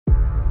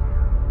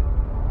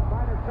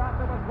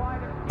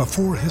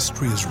Before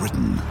history is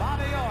written,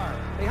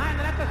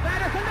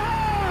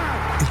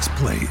 it's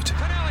played.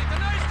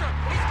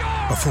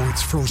 Before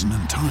it's frozen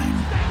in time,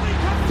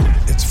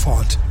 it's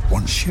fought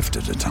one shift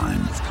at a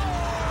time.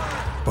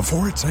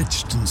 Before it's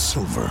etched in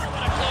silver,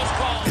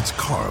 it's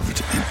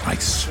carved in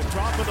ice.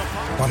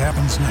 What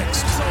happens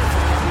next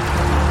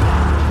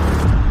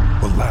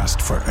will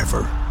last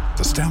forever.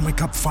 The Stanley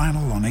Cup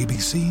Final on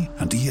ABC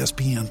and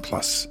ESPN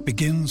Plus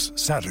begins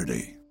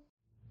Saturday.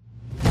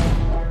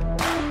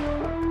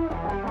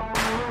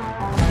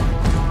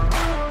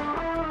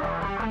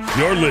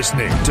 You're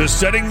listening to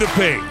Setting the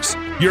Pace,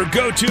 your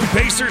go-to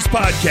Pacers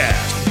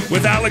podcast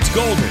with Alex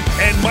Golden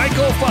and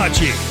Michael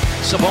Facci.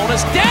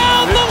 Sabonis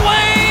down the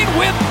lane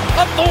with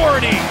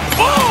authority.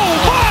 Oh,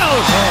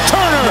 Miles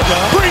Turner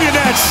bringing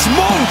that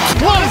smoke.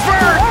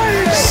 Levert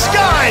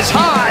skies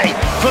high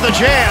for the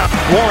jam.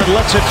 Warren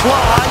lets it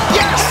fly.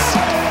 Yes!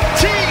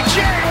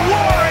 T.J.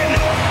 Warren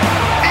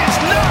is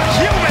not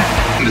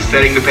human. The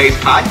Setting the Pace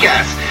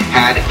podcast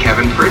had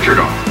Kevin Pritchard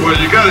on. Well,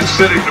 you got it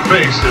setting the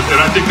pace, and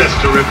I think that's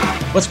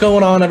terrific. What's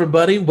going on,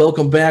 everybody?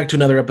 Welcome back to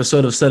another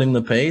episode of Setting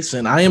the Pace,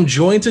 and I am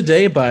joined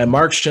today by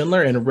Mark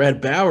Schindler and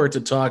Rhett Bauer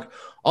to talk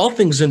all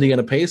things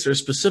Indiana Pacers,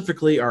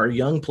 specifically our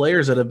young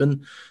players that have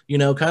been,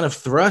 kind of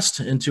thrust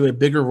into a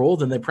bigger role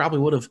than they probably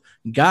would have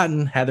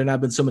gotten had there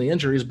not been so many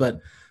injuries.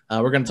 But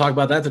we're going to talk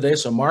about that today.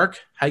 So, Mark,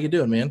 how you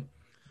doing, man?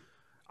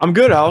 I'm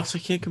good, Alex. I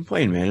can't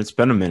complain, man. It's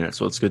been a minute,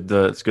 so it's good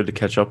to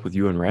catch up with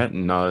you and Rhett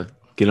and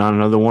get on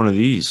another one of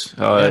these.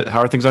 How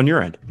are things on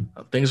your end?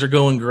 Things are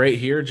going great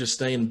here. Just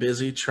staying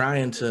busy,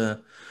 trying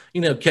to,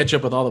 catch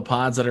up with all the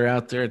pods that are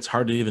out there. It's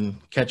hard to even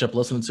catch up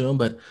listening to them,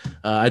 but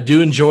I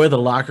do enjoy the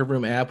Locker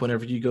Room app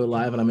whenever you go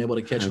live, and I'm able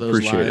to catch those live.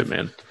 Appreciate it,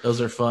 man. Those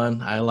are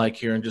fun. I like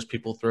hearing just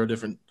people throw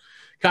different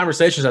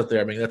conversations out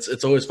there. I mean,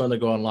 it's always fun to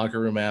go on Locker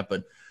Room app,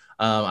 but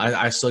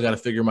I still got to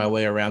figure my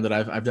way around it.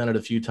 I've done it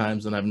a few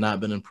times, and I've not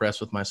been impressed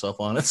with myself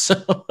on it.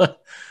 So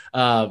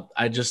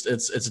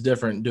it's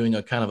different doing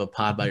a kind of a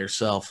pod by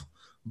yourself.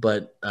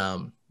 But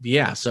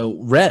so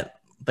Rhett,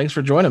 thanks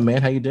for joining,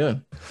 man. How you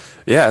doing?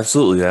 Yeah,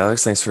 absolutely,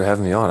 Alex. Thanks for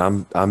having me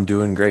on. I'm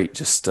doing great.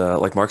 Just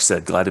like Mark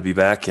said, glad to be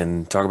back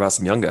and talk about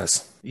some young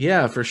guys.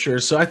 Yeah, for sure.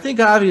 So I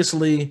think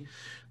obviously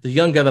the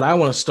young guy that I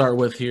want to start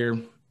with here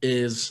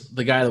is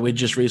the guy that we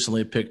just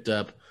recently picked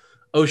up,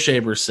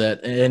 Oshae Brissett,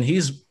 and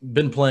he's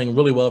been playing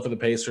really well for the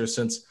Pacers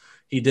since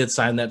he did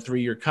sign that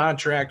 3-year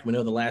contract. We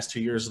know the last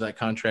 2 years of that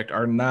contract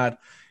are not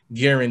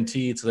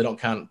guaranteed, so they don't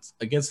count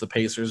against the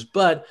Pacers,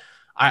 but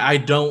I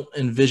don't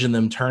envision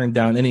them turning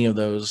down any of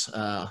those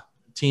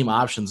team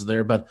options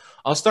there. But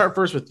I'll start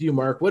first with you,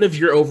 Mark. What have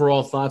your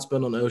overall thoughts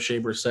been on Oshae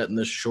Brissett in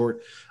this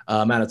short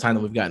amount of time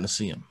that we've gotten to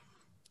see him?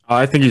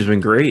 I think he's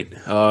been great,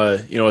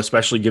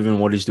 especially given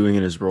what he's doing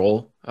in his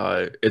role.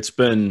 It's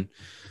been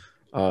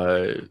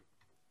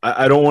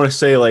I don't want to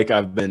say like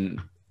I've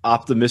been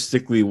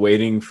optimistically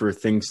waiting for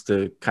things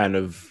to kind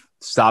of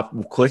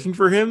stop clicking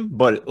for him,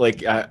 but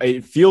like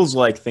it feels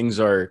like things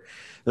are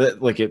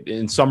like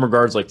in some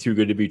regards like too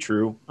good to be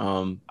true.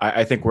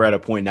 I think we're at a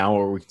point now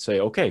where we can say,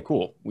 okay,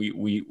 cool,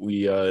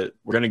 we're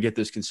gonna get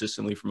this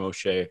consistently from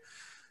Oshae.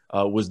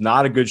 Was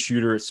not a good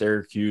shooter at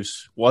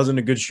Syracuse, wasn't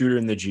a good shooter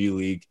in the G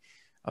League.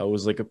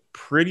 Was like a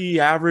pretty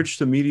average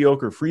to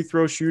mediocre free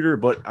throw shooter,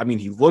 but I mean,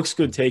 he looks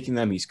good taking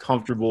them. He's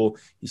comfortable.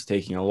 He's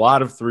taking a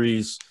lot of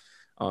threes.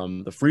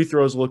 The free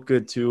throws look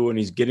good too, and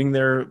he's getting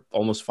there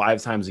almost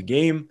 5 times a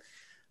game.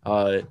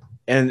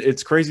 And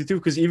it's crazy too,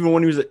 because even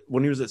when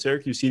he was at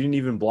Syracuse, he didn't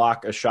even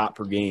block a shot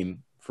per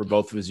game for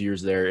both of his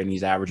years there, and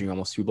he's averaging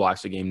almost 2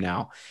 blocks a game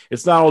now.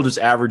 It's not all just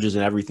averages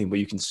and everything, but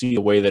you can see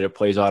the way that it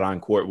plays out on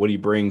court. What he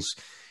brings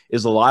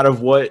is a lot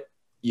of what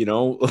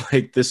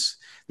like this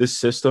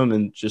system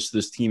and just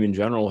this team in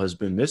general has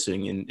been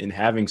missing in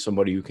having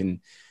somebody who can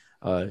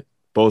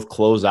both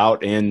close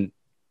out and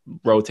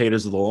rotate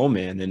as the low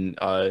man. And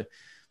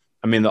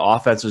I mean, the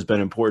offense has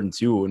been important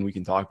too, and we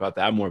can talk about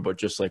that more, but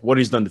just like what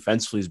he's done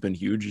defensively has been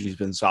huge. He's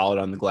been solid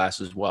on the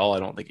glass as well. I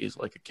don't think he's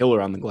like a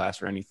killer on the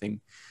glass or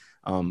anything.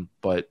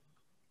 But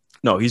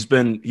no, he's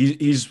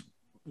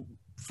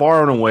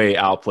far and away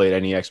outplayed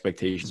any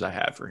expectations I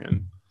had for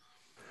him.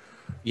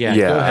 Yeah,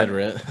 go ahead,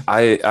 Rhett.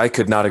 I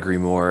could not agree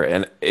more.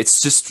 And it's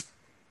just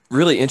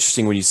really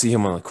interesting when you see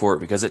him on the court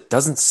because it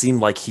doesn't seem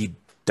like he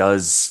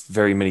does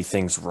very many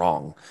things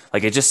wrong.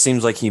 Like it just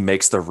seems like he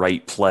makes the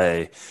right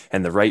play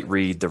and the right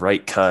read, the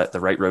right cut, the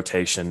right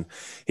rotation.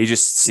 He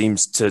just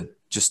seems to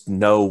just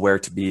know where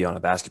to be on a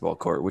basketball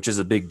court, which is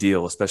a big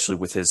deal, especially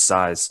with his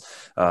size,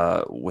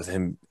 with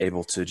him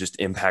able to just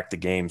impact the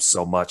game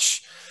so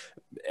much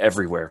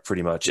everywhere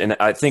pretty much. And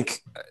I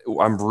think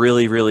I'm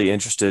really, really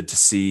interested to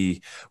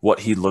see what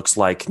he looks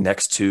like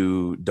next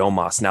to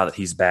Domas now that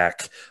he's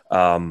back.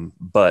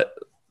 But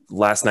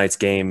last night's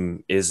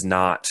game is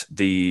not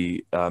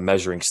the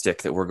measuring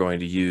stick that we're going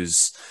to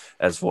use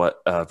as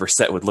what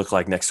Brissett would look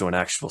like next to an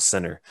actual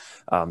center.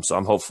 So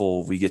I'm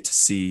hopeful we get to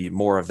see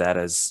more of that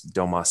as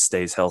Domas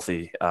stays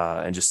healthy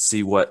and just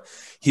see what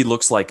he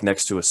looks like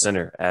next to a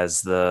center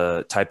as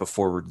the type of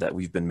forward that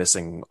we've been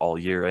missing all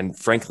year. And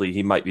frankly,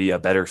 he might be a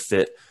better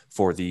fit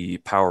for the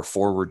power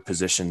forward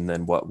position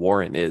than what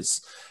Warren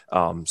is.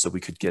 So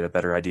we could get a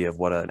better idea of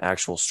what an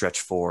actual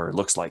stretch four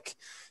looks like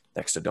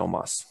next to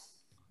Domas.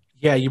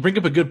 Yeah, you bring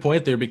up a good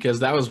point there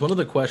because that was one of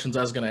the questions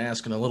I was going to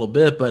ask in a little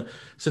bit. But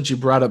since you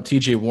brought up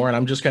TJ Warren,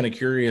 I'm just kind of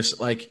curious,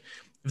 like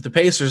if the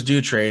Pacers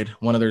do trade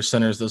one of their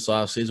centers this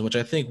offseason, which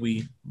I think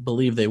we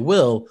believe they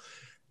will,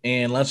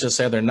 and let's just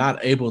say they're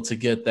not able to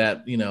get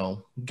that,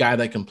 guy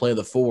that can play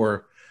the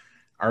four,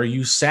 are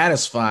you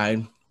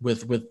satisfied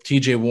with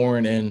TJ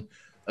Warren and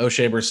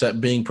O'Shea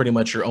Brissett being pretty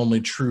much your only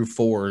true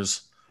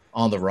fours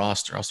on the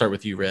roster? I'll start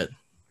with you, Rhett.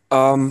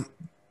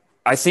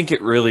 I think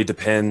it really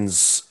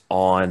depends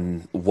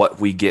on what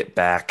we get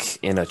back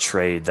in a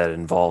trade that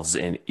involves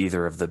in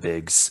either of the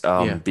bigs.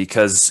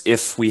 Because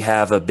if we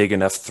have a big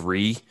enough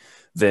three,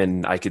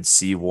 then I could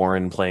see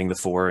Warren playing the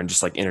four and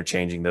just like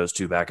interchanging those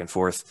two back and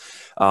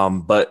forth.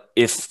 But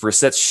if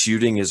Brissett's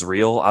shooting is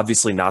real,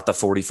 obviously not the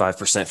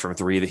 45% from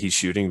three that he's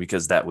shooting,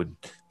 because that would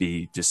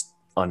be just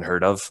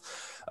unheard of.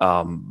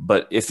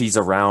 But if he's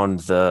around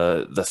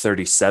the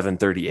 37,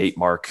 38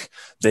 mark,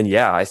 then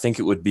yeah, I think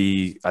it would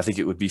be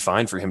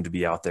fine for him to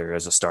be out there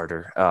as a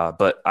starter.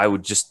 But I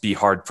would just be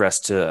hard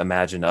pressed to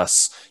imagine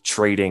us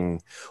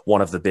trading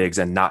one of the bigs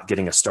and not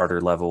getting a starter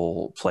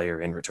level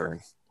player in return.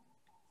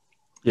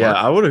 Yeah,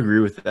 I would agree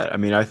with that. I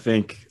mean, I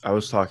think I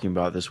was talking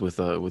about this with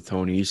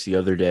Tony East the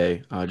other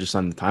day, just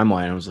on the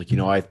timeline. I was like,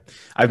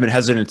 I've been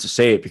hesitant to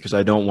say it because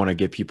I don't want to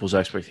get people's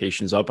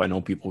expectations up. I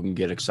know people can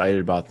get excited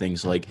about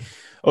things like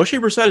O'Shea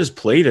Brissett has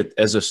played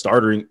as a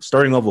starting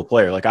level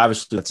player. Like,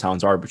 obviously that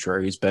sounds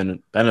arbitrary. He's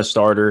been a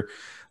starter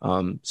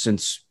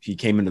since he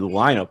came into the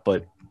lineup,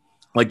 but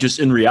like just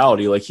in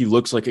reality, like he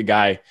looks like a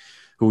guy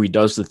who he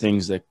does the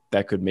things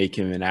that could make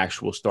him an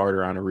actual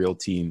starter on a real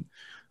team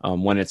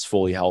when it's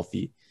fully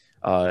healthy.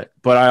 But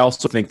I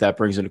also think that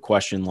brings into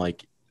question,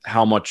 like,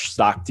 how much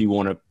stock do you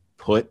want to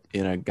put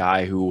in a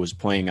guy who was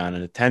playing on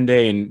a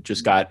 10-day and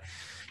just got,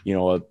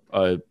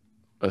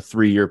 a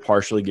 3-year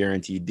partially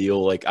guaranteed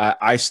deal? Like,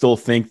 I still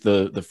think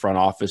the front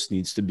office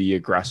needs to be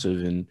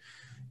aggressive in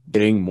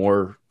getting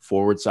more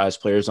forward size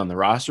players on the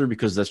roster,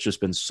 because that's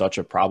just been such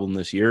a problem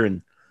this year.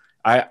 And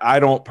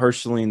I don't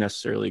personally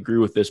necessarily agree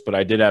with this, but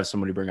I did have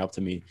somebody bring up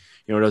to me,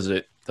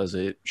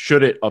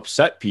 should it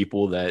upset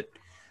people that,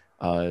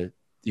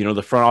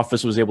 the front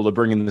office was able to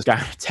bring in this guy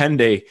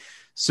 10-day,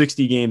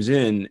 60 games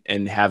in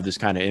and have this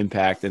kind of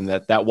impact, and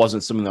that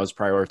wasn't something that was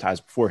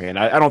prioritized beforehand.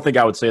 I don't think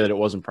I would say that it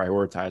wasn't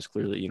prioritized.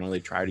 Clearly, they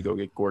tried to go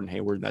get Gordon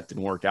Hayward and that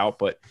didn't work out,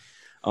 but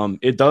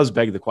it does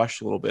beg the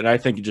question a little bit. And I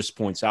think it just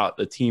points out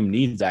the team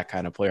needs that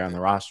kind of player on the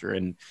roster,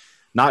 and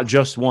not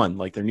just one.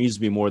 Like, there needs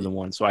to be more than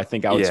one. So I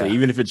think I would say,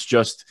 even if it's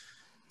just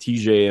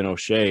TJ and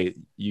O'Shea,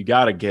 you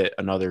got to get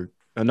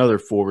another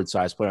forward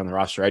size player on the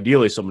roster.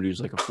 Ideally, somebody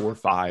who's like a 4 or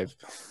 5,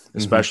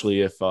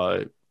 especially if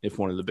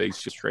one of the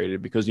bigs gets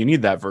traded, because you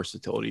need that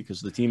versatility, because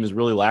the team has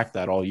really lacked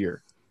that all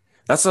year.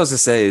 That's what I was going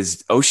to say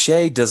is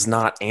O'Shea does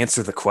not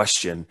answer the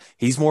question.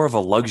 He's more of a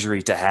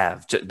luxury to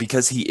have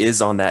because he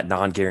is on that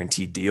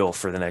non-guaranteed deal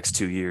for the next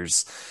 2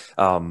 years.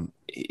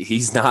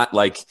 He's not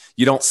like,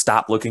 you don't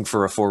stop looking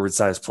for a forward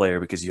size player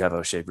because you have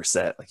O'Shea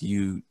Brissett. Like,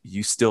 you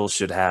still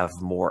should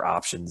have more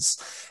options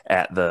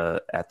at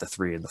the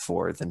 3 and the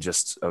 4 than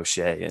just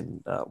O'Shea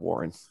and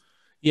Warren.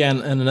 Yeah,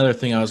 and another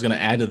thing I was going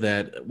to add to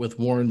that, with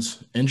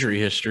Warren's injury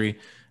history,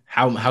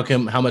 how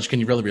much can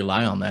you really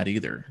rely on that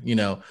either?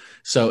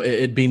 So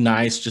it'd be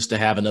nice just to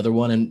have another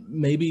one, and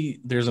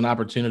maybe there's an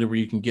opportunity where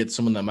you can get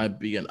someone that might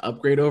be an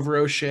upgrade over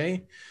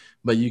O'Shea,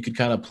 but you could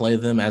kind of play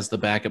them as the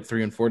backup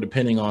 3 and 4,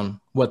 depending on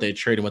what they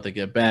trade and what they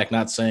get back.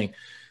 Not saying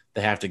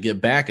they have to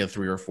get back a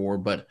 3 or 4,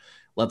 but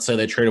let's say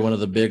they traded one of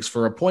the bigs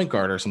for a point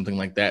guard or something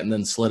like that, and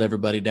then slid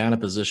everybody down a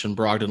position,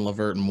 Brogdon,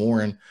 LeVert, and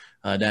Warren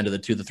down to the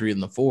 2, the 3,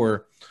 and the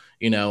 4.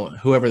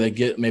 Whoever they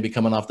get maybe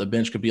coming off the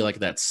bench could be like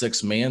that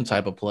 6-man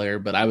type of player,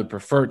 but I would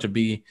prefer it to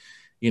be,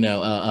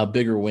 a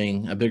bigger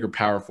wing, a bigger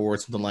power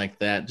forward, something like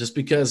that, just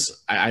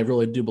because I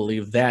really do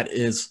believe that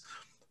is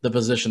the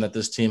position that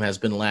this team has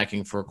been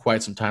lacking for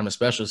quite some time,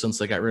 especially since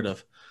they got rid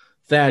of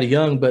Thad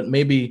Young, but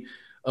maybe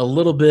a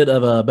little bit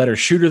of a better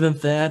shooter than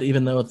Thad,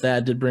 even though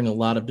Thad did bring a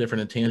lot of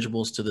different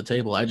intangibles to the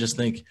table. I just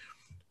think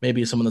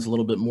maybe someone that's a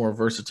little bit more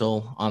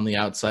versatile on the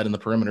outside and the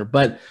perimeter.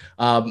 But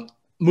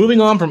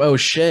moving on from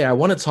O'Shea, I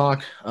want to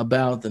talk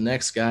about the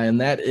next guy, and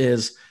that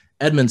is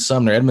Edmond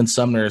Sumner. Edmond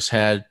Sumner has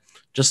had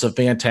just a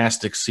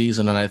fantastic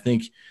season, and I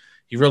think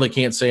you really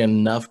can't say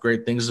enough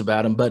great things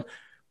about him. But,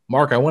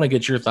 Mark, I want to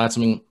get your thoughts.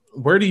 I mean,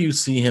 where do you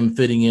see him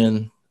fitting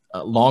in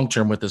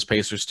long-term with this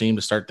Pacers team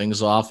to start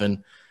things off,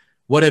 and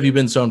what have you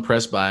been so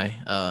impressed by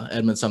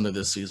Edmond Sumner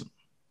this season?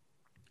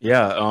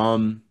 Yeah,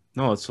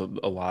 no, it's a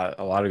lot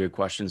of good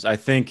questions. I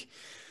think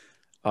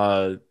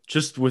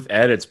Just with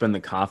Ed, it's been the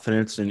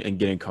confidence and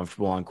getting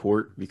comfortable on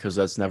court, because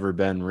that's never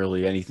been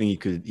really anything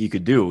he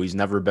could do. He's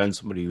never been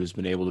somebody who's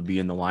been able to be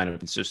in the lineup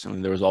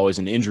consistently. There was always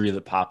an injury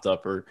that popped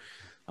up, or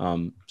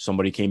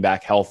somebody came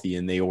back healthy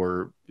and they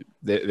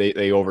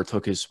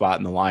overtook his spot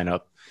in the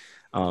lineup.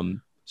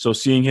 So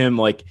seeing him,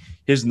 like,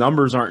 his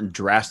numbers aren't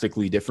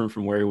drastically different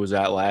from where he was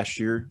at last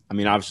year. I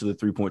mean, obviously the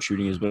 3-point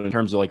shooting is, but in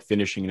terms of like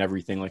finishing and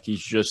everything, like he's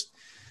just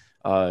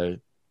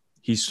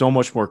he's so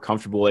much more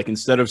comfortable. Like,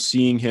 instead of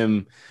seeing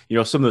him,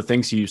 some of the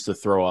things he used to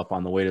throw up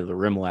on the way to the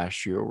rim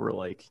last year were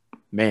like,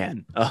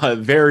 man,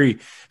 very,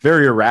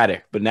 very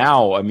erratic. But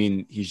now, I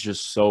mean, he's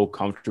just so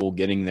comfortable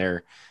getting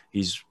there.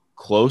 He's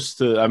close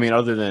to, I mean,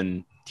 other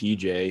than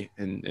TJ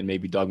and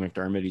maybe Doug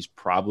McDermott, he's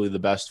probably the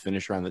best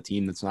finisher on the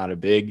team that's not a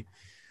big.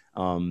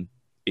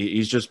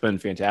 He's just been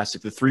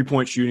fantastic. The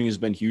 3-point shooting has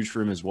been huge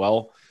for him as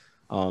well.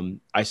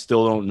 I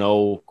still don't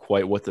know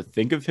quite what to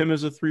think of him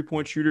as a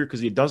 3-point shooter,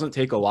 because he doesn't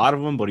take a lot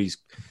of them, but he's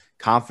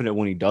confident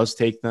when he does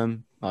take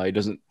them. He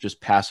doesn't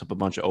just pass up a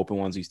bunch of open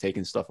ones. He's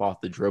taking stuff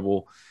off the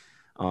dribble.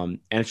 And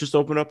it's just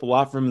opened up a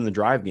lot for him in the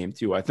drive game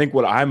too. I think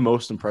what I'm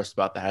most impressed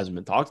about that hasn't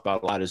been talked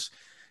about a lot is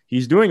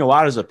he's doing a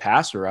lot as a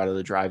passer out of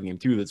the drive game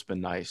too. That's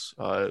been nice.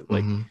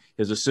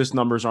 His assist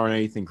numbers aren't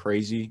anything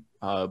crazy,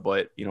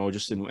 but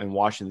just in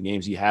watching the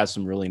games, he has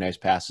some really nice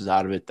passes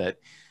out of it that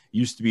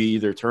used to be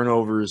either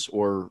turnovers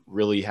or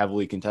really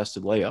heavily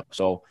contested layup.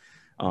 So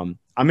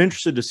I'm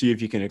interested to see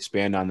if you can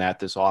expand on that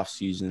this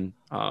offseason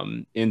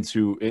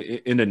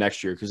into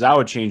next year, because that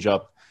would change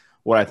up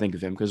what I think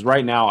of him. Because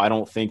right now I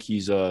don't think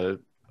he's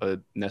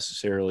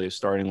necessarily a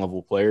starting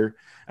level player.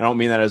 I don't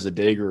mean that as a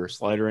dig or a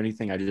slight or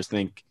anything. I just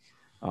think,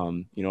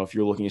 if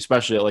you're looking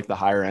especially at like the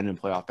higher end in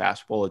playoff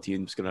basketball, a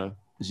team's going to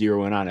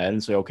zero in on Ed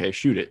and say, okay,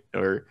 shoot it.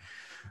 Or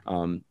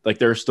like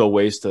there are still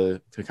ways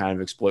to kind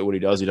of exploit what he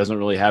does. He doesn't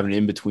really have an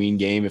in-between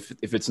game.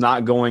 If it's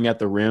not going at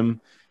the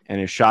rim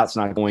and his shot's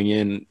not going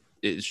in,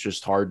 it's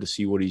just hard to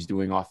see what he's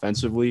doing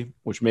offensively,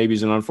 which maybe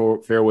is an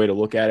unfair way to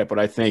look at it. But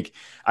I think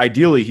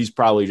ideally he's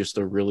probably just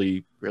a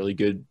really, really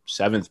good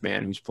seventh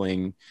man who's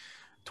playing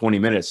 20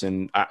 minutes.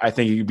 And I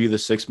think he could be the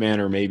sixth man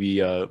or maybe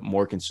a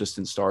more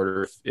consistent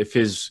starter if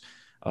his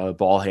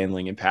ball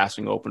handling and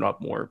passing open up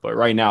more. But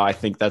right now, I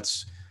think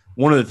that's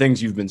one of the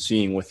things you've been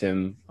seeing with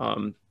him.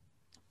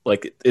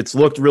 Like it's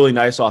looked really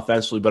nice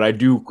offensively, but I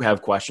do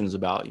have questions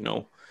about,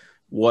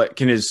 what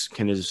can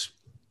his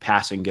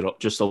passing get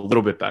just a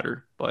little bit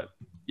better. But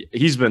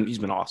he's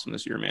been awesome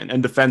this year, man.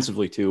 And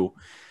defensively too.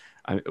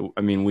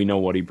 I mean, we know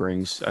what he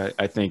brings.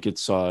 I think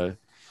it's the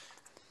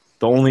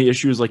only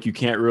issue is like you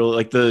can't really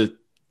like the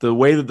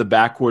way that the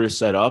backcourt is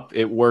set up.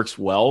 It works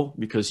well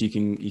because he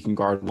can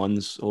guard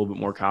ones a little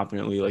bit more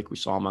confidently, like we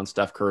saw him on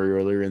Steph Curry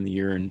earlier in the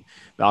year, and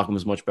Malcolm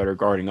is much better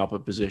guarding up a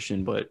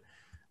position. But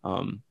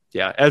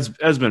yeah,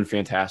 Ed's been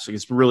fantastic.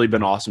 It's really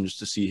been awesome just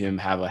to see him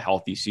have a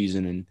healthy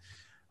season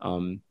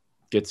and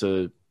get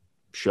to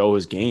show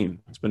his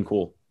game. It's been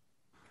cool.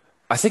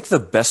 I think the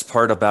best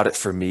part about it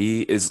for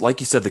me is, like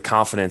you said, the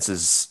confidence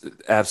is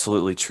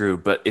absolutely true,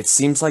 but it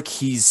seems like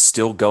he's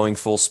still going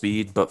full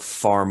speed, but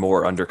far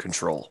more under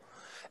control.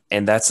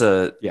 And that's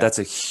a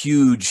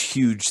huge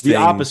thing. The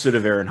opposite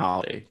of Aaron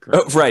Holiday.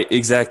 Oh, right,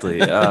 exactly.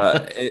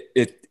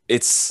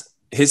 It's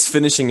his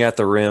finishing at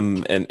the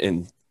rim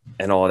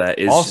and all of that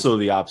is also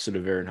the opposite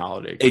of Aaron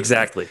Holiday.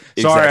 Exactly.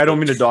 Sorry, I don't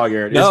mean to dog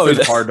Aaron. It's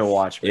been hard to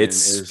watch, man.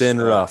 It's been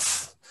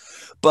rough.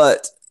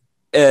 But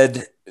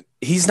Ed,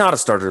 he's not a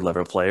starter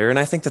level player, and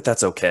I think that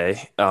that's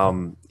okay.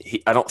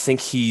 I don't think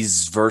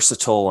he's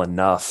versatile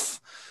enough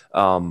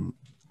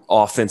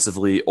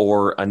offensively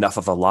or enough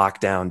of a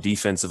lockdown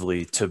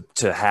defensively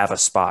to have a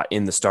spot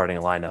in the starting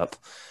lineup.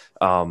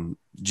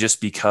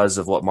 Just because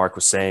of what Mark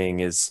was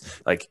saying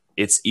is like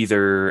it's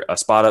either a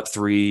spot up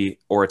three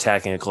or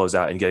attacking a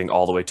closeout and getting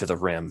all the way to the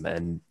rim.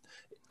 And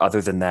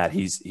other than that,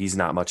 he's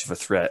not much of a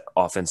threat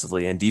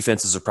offensively, and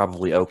defenses are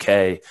probably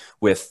okay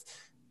with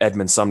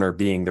Edmund Sumner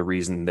being the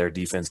reason their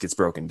defense gets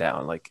broken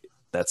down. Like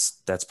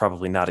that's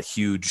probably not a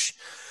huge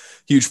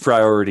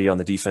priority on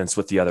the defense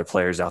with the other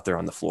players out there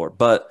on the floor.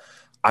 But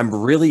I'm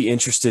really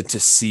interested to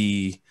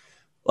see,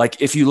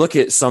 like, if you look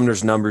at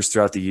Sumner's numbers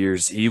throughout the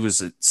years, he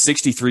was at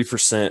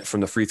 63%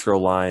 from the free throw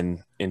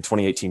line in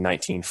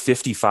 2018-19,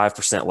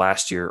 55%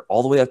 last year,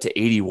 all the way up to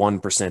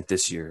 81%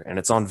 this year. And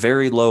it's on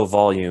very low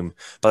volume,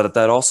 but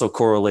that also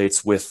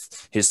correlates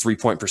with his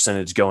 3-point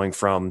percentage going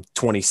from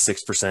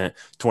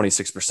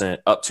 26%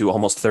 up to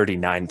almost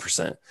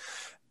 39%.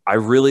 I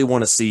really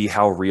want to see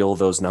how real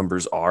those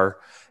numbers are.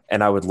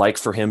 And I would like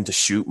for him to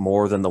shoot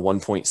more than the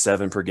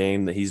 1.7 per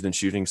game that he's been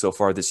shooting so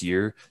far this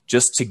year,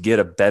 just to get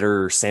a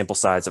better sample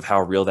size of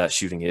how real that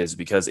shooting is.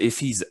 Because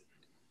if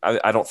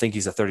I don't think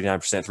he's a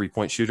 39%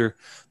 3-point shooter,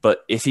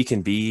 but if he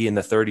can be in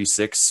the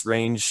 36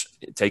 range,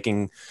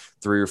 taking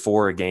 3 or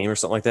 4 a game or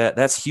something like that,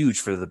 that's huge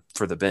for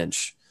the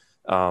bench.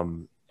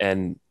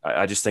 And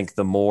I just think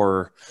the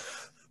more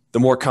the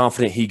more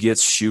confident he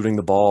gets shooting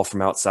the ball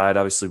from outside,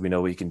 obviously we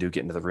know what he can do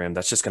getting to the rim.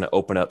 That's just going to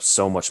open up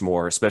so much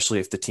more, especially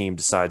if the team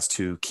decides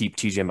to keep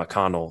TJ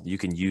McConnell. You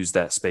can use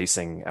that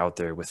spacing out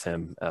there with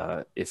him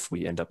if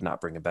we end up not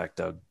bringing back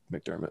Doug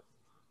McDermott.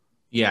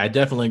 Yeah, I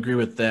definitely agree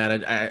with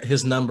that.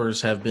 His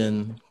numbers have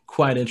been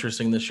quite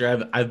interesting this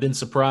year. I've been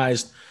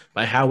surprised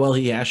by how well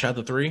he has shot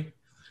the three,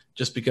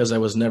 just because I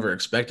was never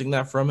expecting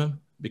that from him,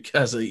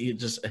 because he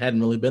just hadn't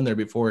really been there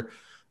before.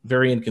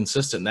 Very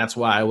inconsistent. That's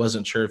why I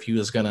wasn't sure if he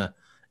was going to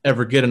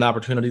ever get an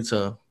opportunity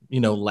to,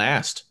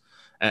 last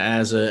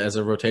as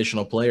a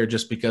rotational player,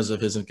 just because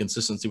of his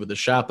inconsistency with the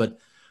shot. But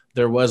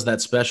there was that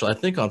special, I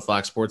think, on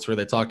Fox Sports where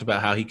they talked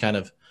about how he kind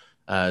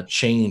of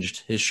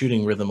changed his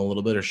shooting rhythm a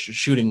little bit, or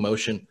shooting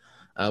motion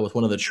with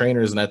one of the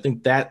trainers. And I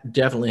think that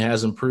definitely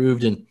has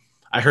improved. And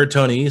I heard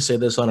Tony say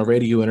this on a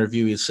radio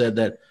interview. He said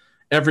that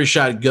every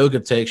shot Goga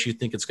takes, you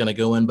think it's going to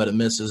go in, but it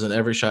misses. And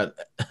every shot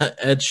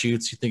Ed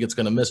shoots, you think it's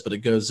going to miss, but it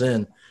goes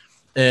in.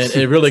 And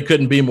it really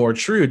couldn't be more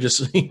true,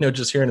 just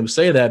hearing him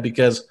say that,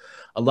 because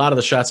a lot of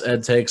the shots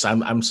Ed takes,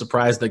 I'm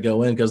surprised they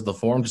go in, because the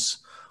form just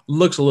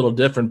looks a little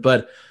different.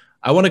 But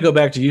I want to go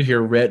back to you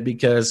here, Rhett,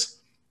 because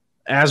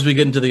as we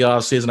get into the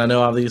offseason, I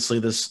know obviously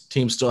this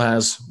team still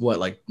has,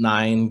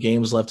 9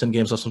 games left, 10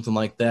 games left, something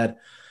like that.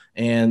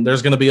 And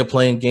there's going to be a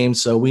playing game,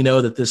 so we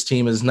know that this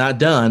team is not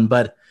done.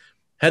 But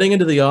heading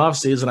into the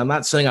offseason, I'm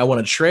not saying I want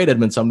to trade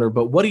Edmond Sumner,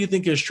 but what do you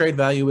think his trade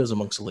value is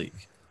amongst the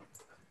league?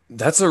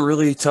 That's a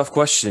really tough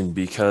question,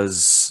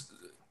 because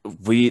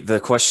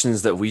the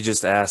questions that we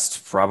just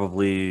asked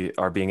probably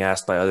are being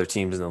asked by other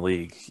teams in the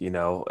league.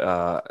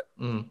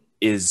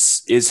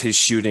 Is his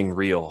shooting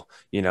real?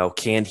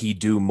 Can he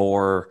do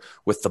more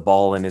with the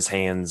ball in his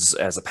hands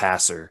as a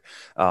passer?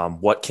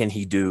 What can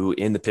he do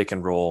in the pick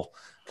and roll?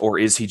 Or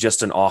is he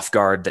just an off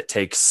guard that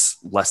takes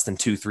less than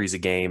 2 threes a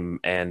game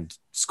and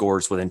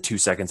scores within 2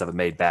 seconds of a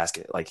made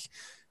basket? Like,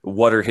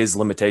 what are his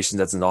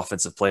limitations as an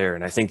offensive player?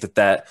 And I think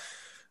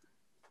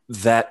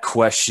that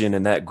question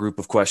and that group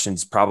of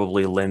questions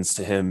probably lends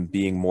to him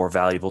being more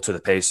valuable to the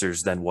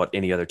Pacers than what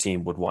any other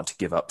team would want to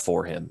give up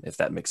for him, if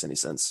that makes any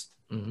sense.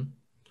 Mm-hmm.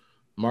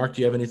 Mark,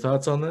 do you have any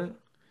thoughts on that?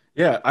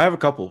 Yeah, I have a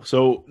couple.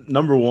 So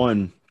number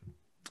one,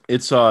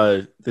 it's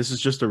this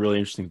is just a really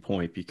interesting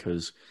point,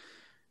 because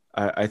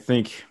I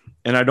think,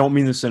 and I don't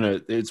mean this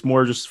it's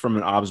more just from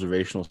an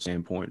observational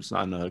standpoint. It's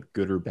not in a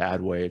good or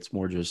bad way. It's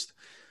more just,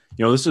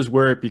 this is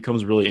where it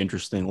becomes really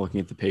interesting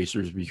looking at the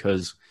Pacers,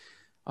 because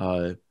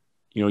you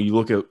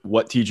look at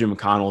what TJ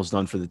McConnell has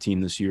done for the team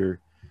this year.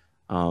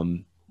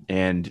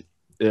 And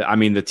I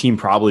mean, the team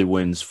probably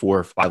wins 4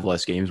 or 5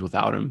 less games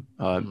without him.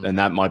 And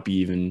that might be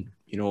even,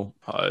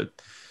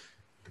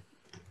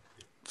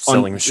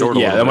 selling short.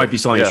 Yeah, that might be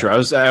selling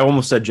short. I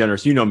almost said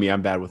generous. You know me,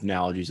 I'm bad with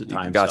analogies at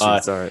times. Gotcha.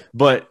 It's all right.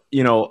 But,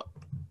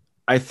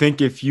 I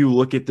think if you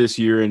look at this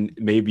year, and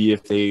maybe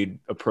if they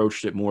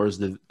approached it more as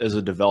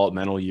a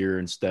developmental year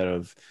instead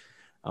of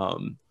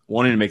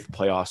wanting to make the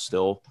playoffs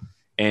still,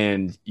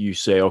 and you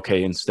say,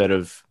 okay, instead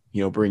of,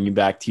 bringing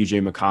back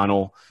TJ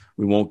McConnell,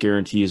 we won't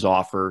guarantee his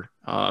offer,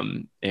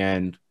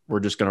 and we're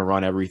just going to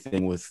run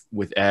everything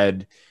with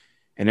Ed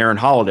and Aaron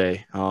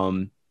Holiday.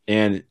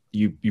 And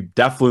you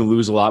definitely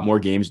lose a lot more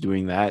games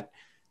doing that.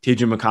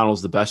 TJ McConnell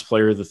is the best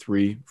player of the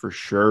 3 for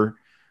sure.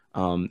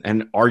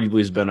 And arguably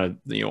has been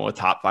a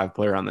top 5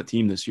 player on the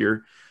team this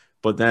year.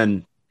 But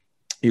then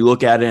you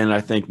look at it, and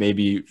I think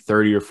maybe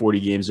 30 or 40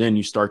 games in,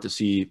 you start to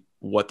see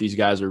what these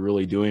guys are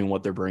really doing,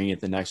 what they're bringing at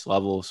the next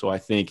level. So I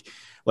think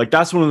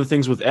that's one of the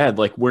things with Ed.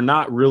 We're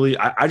not really,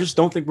 I just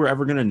don't think we're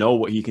ever going to know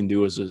what he can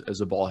do as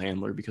a ball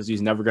handler, because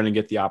he's never going to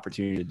get the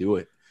opportunity to do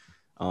it.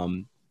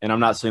 And I'm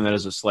not saying that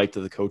as a slight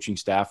to the coaching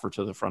staff or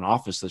to the front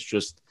office.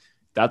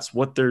 That's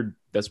what they're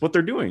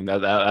doing.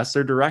 That's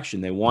their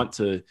direction. They want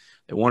to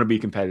be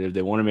competitive.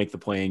 They want to make the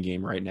playing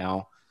game right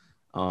now.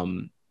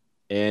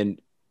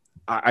 And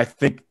I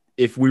think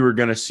if we were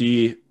going to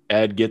see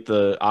Ed get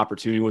the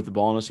opportunity with the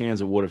ball in his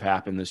hands, it would have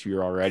happened this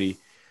year already.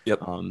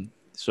 Yep.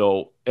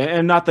 So,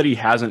 and not that he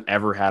hasn't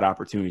ever had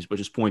opportunities, but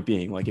just point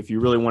being, if you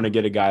really want to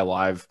get a guy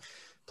live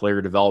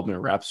player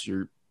development reps,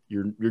 you're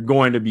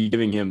going to be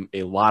giving him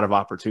a lot of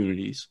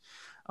opportunities.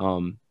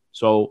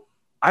 So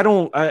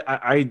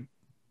I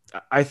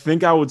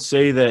think I would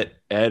say that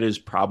Ed is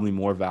probably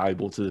more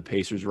valuable to the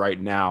Pacers right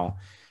now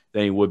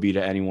than he would be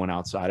to anyone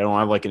outside. I don't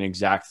have an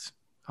exact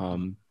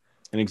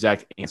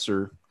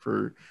answer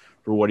for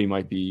what he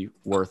might be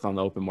worth on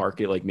the open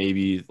market.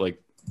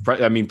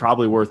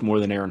 Probably worth more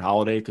than Aaron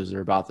Holiday, because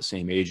they're about the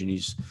same age, and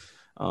he's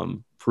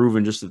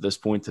proven just at this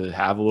point to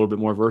have a little bit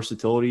more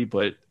versatility.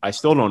 But I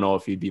still don't know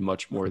if he'd be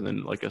much more than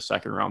a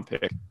 2nd round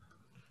pick.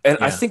 And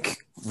I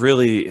think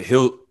really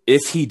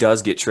if he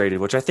does get traded,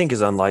 which I think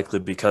is unlikely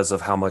because of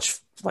how much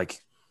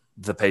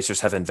the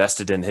Pacers have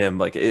invested in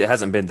him. It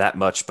hasn't been that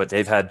much, but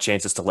they've had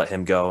chances to let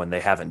him go and they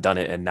haven't done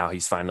it. And now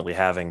he's finally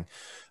having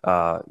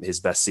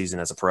his best season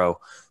as a pro,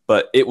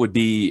 but it would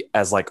be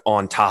as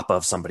on top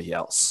of somebody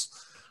else.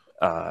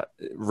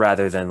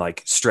 rather than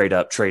like straight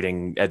up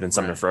trading Edmund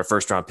Sumner for a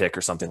first round pick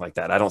or something like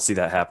that. I don't see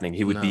that happening.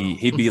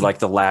 He'd be like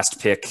the last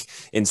pick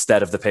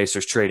instead of the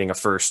Pacers trading a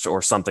first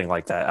or something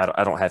like that.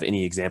 I don't have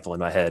any example in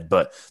my head,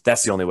 but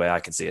that's the only way I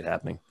can see it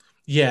happening.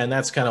 Yeah, and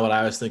that's kind of what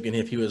I was thinking.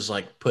 If he was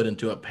like put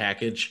into a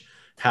package,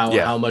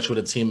 how much would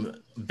a team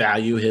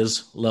value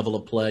his level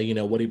of play? You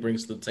know, what he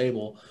brings to the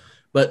table.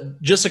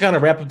 But just to kind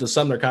of wrap up the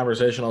Sumner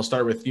conversation, I'll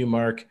start with you,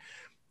 Mark.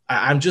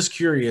 I'm just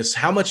curious,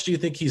 how much do you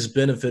think he's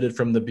benefited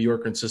from the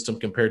Bjorkgren system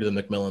compared to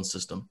the McMillan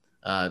system?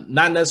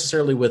 Not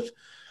necessarily with,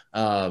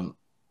 I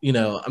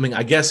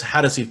guess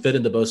how does he fit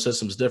into both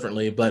systems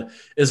differently? But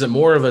is it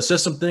more of a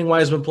system thing why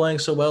he's been playing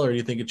so well, or do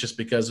you think it's just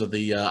because of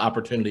the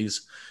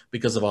opportunities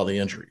because of all the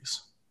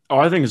injuries? Oh,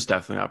 I think it's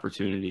definitely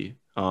opportunity.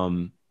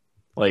 I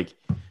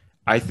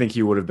think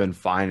he would have been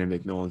fine in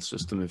McMillan's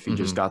system if he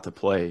just got to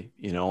play.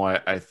 You know,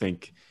 I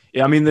think,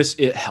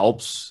 it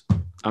helps.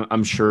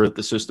 I'm sure that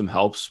the system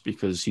helps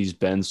because he's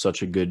been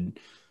such a good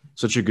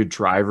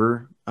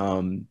driver.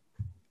 And,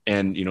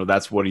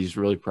 that's what he's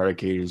really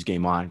predicated his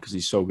game on because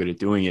he's so good at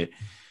doing it.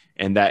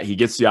 And that he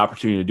gets the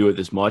opportunity to do it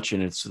this much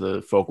and it's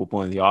the focal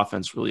point of the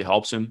offense really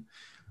helps him.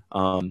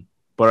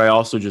 But I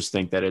also just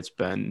think that it's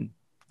been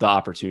the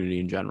opportunity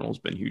in general has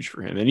been huge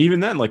for him. And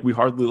even then, he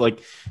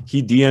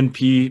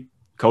DNP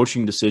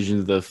coaching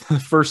decisions the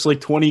first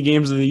 20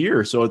 games of the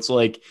year. So it's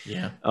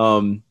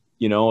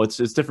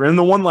it's different. And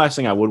the one last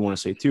thing I would want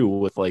to say too,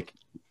 with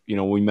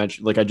we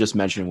mentioned, I just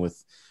mentioned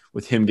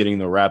with him getting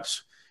the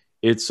reps,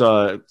 it's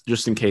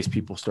just in case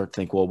people start to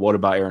think, well, what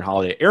about Aaron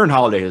Holiday? Aaron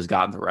Holiday has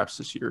gotten the reps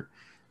this year.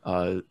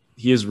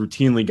 He has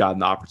routinely gotten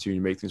the opportunity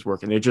to make things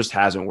work, and it just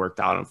hasn't worked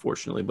out,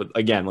 unfortunately. But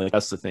again,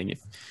 that's the thing.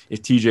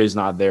 If TJ's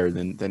not there,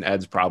 then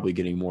Ed's probably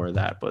getting more of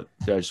that. But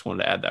I just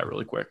wanted to add that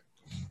really quick.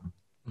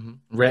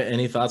 Rhett,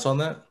 any thoughts on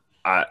that?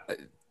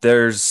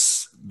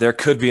 There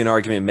could be an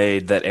argument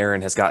made that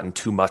Aaron has gotten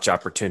too much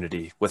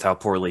opportunity with how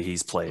poorly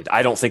he's played.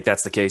 I don't think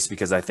that's the case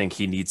because I think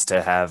he needs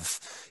to have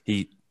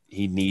he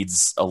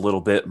needs a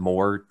little bit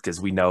more because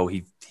we know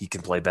he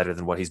can play better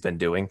than what he's been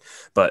doing.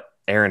 But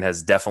Aaron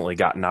has definitely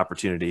gotten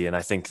opportunity, and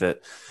I think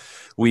that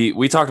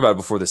we talked about it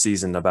before the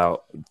season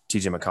about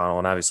TJ McConnell,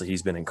 and obviously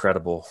he's been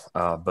incredible.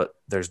 But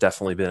there's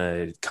definitely been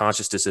a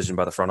conscious decision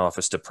by the front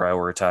office to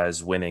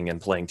prioritize winning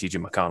and playing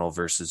TJ McConnell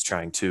versus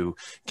trying to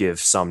give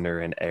Sumner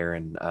and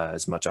Aaron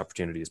as much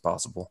opportunity as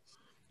possible.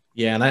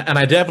 Yeah, and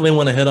I definitely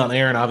want to hit on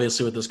Aaron,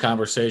 obviously, with this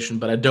conversation,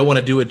 but I don't want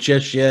to do it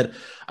just yet.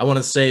 I want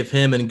to save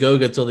him and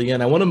Goga till the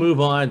end. I want to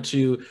move on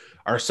to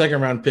our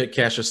second-round pick,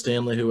 Cassius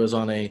Stanley, who was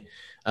on a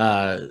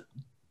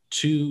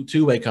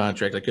two-way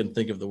contract. I couldn't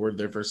think of the word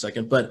there for a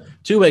second, but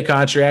two-way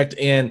contract.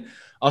 And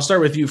I'll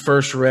start with you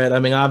first, Red. I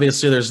mean,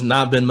 obviously, there's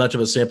not been much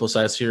of a sample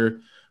size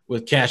here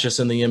with Cassius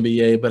in the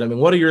NBA, but I mean,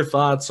 what are your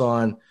thoughts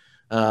on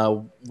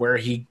where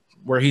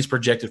he's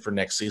projected for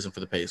next season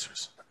for the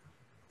Pacers?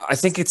 I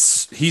think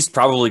he's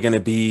probably going to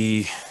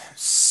be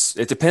 –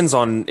 it depends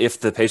on if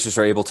the Pacers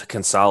are able to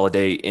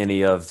consolidate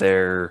any of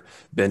their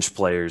bench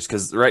players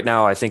because right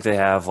now I think they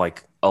have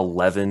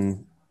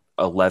 11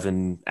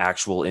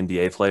 actual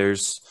NBA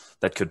players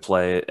that could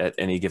play at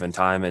any given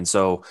time. And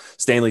so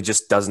Stanley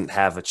just doesn't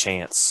have a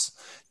chance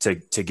to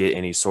get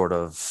any sort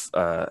of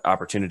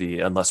opportunity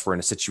unless we're in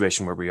a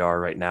situation where we are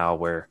right now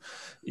where,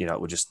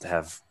 we just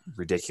have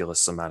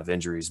ridiculous amount of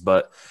injuries.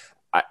 But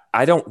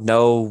I don't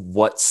know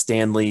what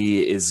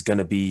Stanley is going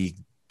to be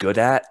good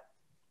at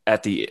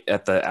the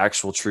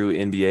actual true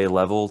NBA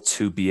level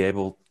to be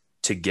able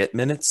to get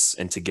minutes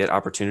and to get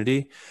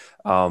opportunity.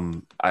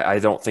 I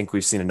don't think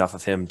we've seen enough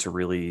of him to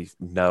really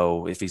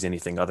know if he's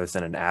anything other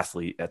than an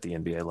athlete at the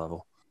NBA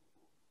level.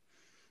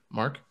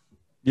 Mark?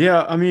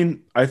 Yeah, I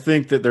mean, I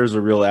think that there's a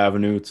real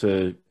avenue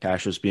to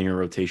Cassius being a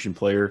rotation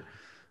player.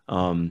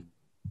 I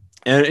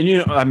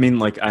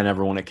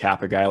never want to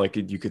cap a guy.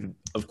 You could,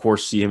 of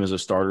course, see him as a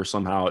starter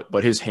somehow,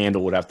 but his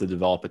handle would have to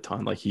develop a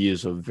ton. He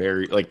is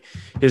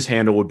his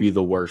handle would be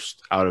the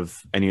worst out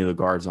of any of the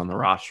guards on the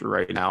roster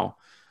right now,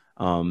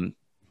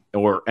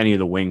 or any of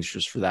the wings,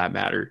 just for that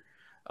matter.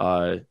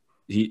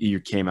 He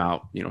came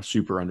out,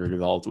 super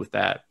underdeveloped with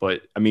that.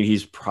 But I mean,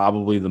 he's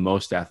probably the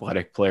most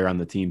athletic player on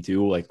the team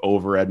too,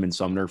 over Edmund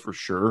Sumner for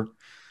sure,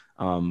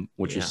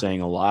 which is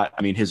saying a lot.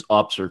 I mean, his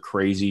ups are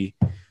crazy.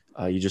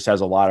 He just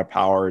has a lot of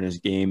power in his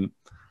game.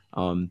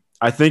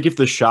 I think if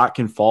the shot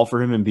can fall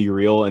for him and be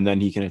real, and then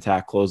he can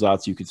attack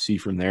closeouts, you could see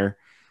from there.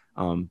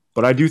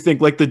 But I do think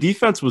the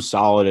defense was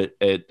solid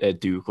at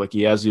Duke.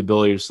 He has the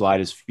ability to slide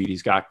his feet.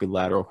 He's got good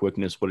lateral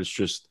quickness, but it's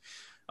just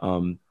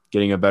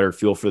getting a better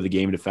feel for the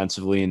game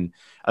defensively. And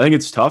I think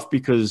it's tough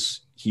because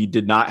he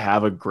did not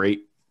have a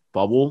great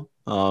bubble.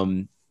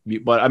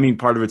 But I mean,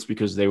 part of it's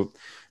because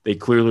they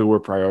clearly were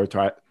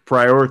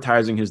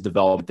prioritizing his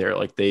development there.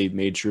 They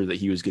made sure that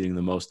he was getting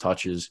the most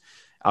touches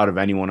out of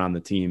anyone on the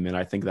team. And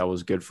I think that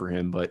was good for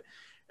him. But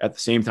at the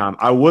same time,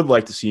 I would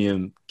like to see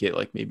him get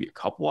maybe a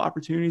couple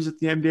opportunities at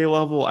the NBA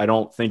level. I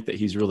don't think that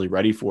he's really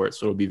ready for it.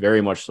 So it'll be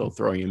very much so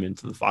throwing him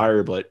into the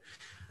fire. But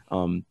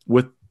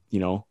with,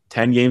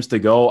 10 games to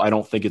go, I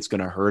don't think it's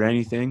going to hurt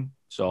anything.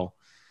 So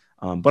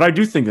But I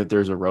do think that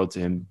there's a road to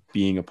him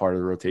being a part of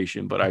the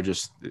rotation, but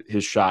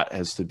his shot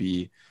has to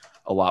be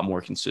a lot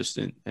more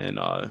consistent. And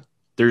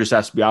there just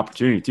has to be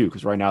opportunity too,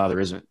 because right now there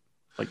isn't.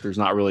 Like, there's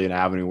not really an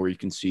avenue where you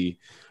can see,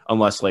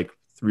 unless like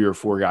 3 or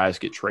 4 guys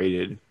get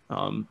traded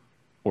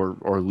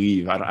or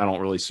leave. I don't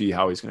really see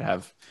how he's going to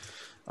have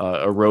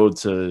a road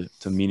to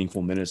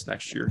meaningful minutes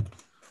next year.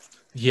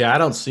 Yeah, I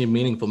don't see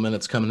meaningful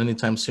minutes coming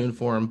anytime soon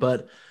for him,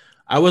 but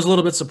I was a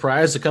little bit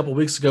surprised a couple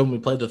weeks ago when we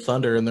played the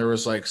Thunder and there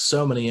was like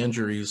so many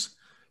injuries.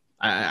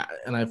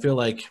 And I feel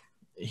like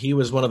he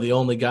was one of the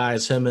only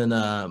guys, him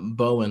and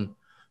Bowen,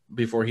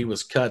 before he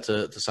was cut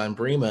to sign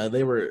Brema.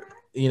 They were,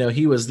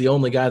 he was the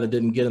only guy that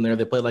didn't get in there.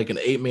 They played like an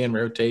 8-man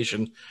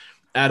rotation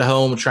at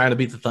home trying to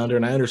beat the Thunder.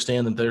 And I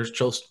understand that they're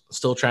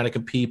still trying to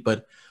compete,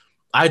 but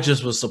I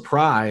just was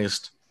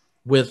surprised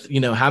with,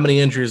 how many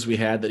injuries we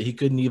had that he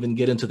couldn't even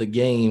get into the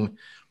game,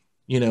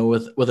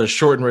 with a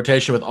shortened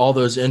rotation with all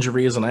those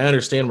injuries. And I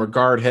understand we're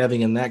guard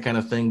heavy and that kind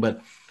of thing,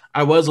 but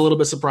I was a little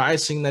bit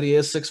surprised seeing that he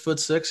is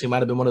 6'6". He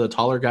might've been one of the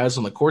taller guys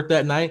on the court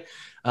that night.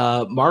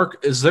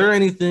 Mark, is there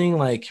anything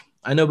like,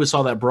 I know we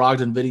saw that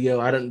Brogdon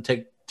video. I didn't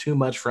take too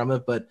much from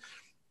it, but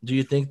do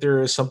you think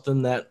there is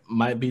something that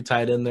might be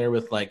tied in there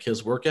with like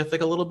his work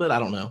ethic a little bit? I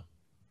don't know.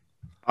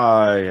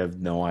 I have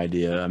no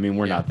idea. I mean,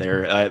 we're not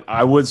there.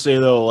 I would say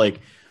though, like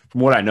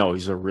from what I know,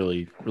 he's a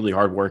really, really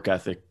hard work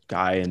ethic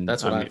guy. And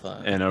that's what I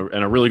thought. And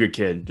a really good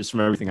kid, just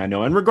from everything I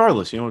know. And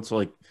regardless, it's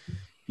like,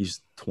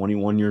 he's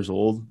 21 years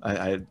old.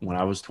 When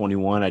I was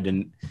 21,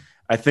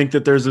 I think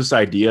that there's this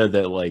idea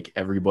that like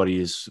everybody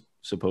is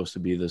supposed to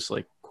be this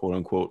like quote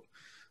unquote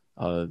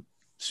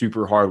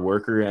super hard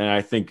worker. And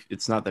I think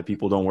it's not that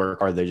people don't work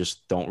hard. They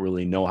just don't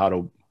really know how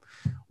to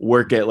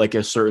work at like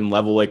a certain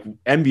level. Like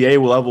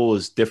NBA level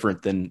is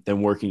different than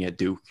working at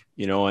Duke,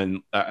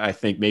 and I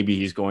think maybe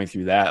he's going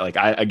through that. Like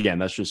again,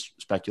 that's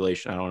just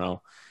speculation. I don't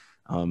know.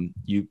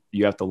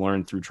 You have to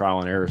learn through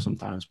trial and error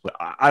sometimes, but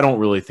I don't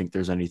really think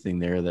there's anything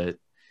there that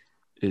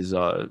is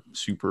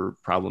super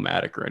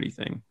problematic or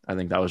anything. I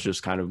think that was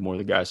just kind of more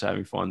the guys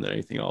having fun than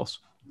anything else.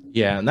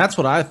 Yeah, and that's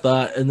what I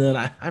thought. And then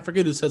I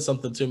forget who said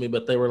something to me,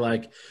 but they were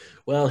like,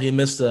 well, he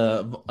missed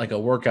a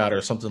workout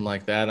or something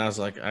like that. And I was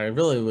like, I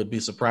really would be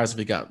surprised if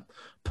he got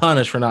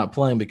punished for not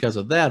playing because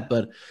of that,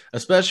 but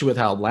especially with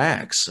how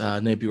lax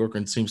Nate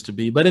Bjorkgren seems to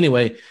be. But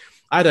anyway,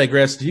 I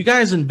digress. Do you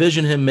guys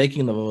envision him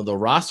making the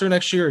roster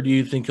next year, or do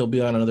you think he'll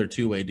be on another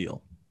 2-way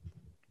deal?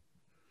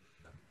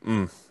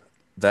 I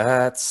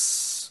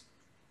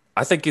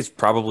think it's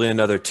probably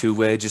another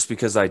 2-way, just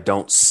because I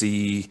don't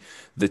see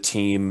the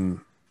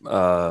team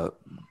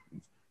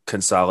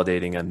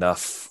consolidating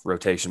enough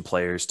rotation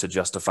players to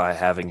justify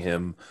having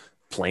him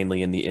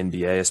plainly in the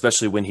NBA,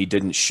 especially when he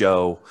didn't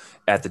show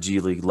at the G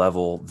League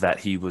level that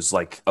he was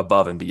like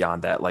above and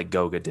beyond that, like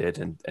Goga did,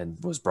 and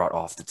was brought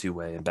off the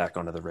 2-way and back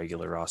onto the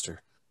regular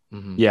roster.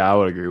 Mm-hmm. Yeah, I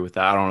would agree with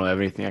that. I don't have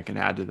anything I can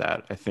add to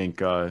that. I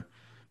think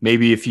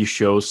maybe if he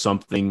shows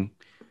something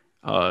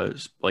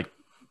like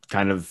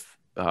kind of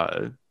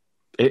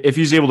if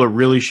he's able to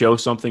really show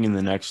something in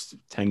the next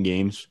 10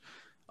 games,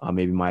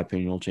 maybe my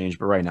opinion will change.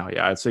 But right now,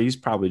 yeah, I'd say he's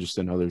probably just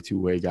another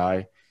 2-way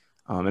guy.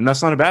 And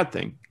that's not a bad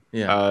thing.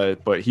 Yeah.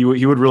 But he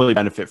would really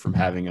benefit from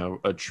having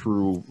a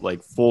true,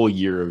 like, full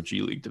year of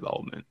G League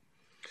development.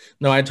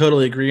 No, I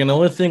totally agree. And the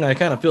only thing I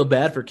kind of feel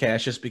bad for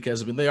Cassius,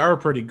 because they are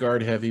pretty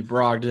guard heavy.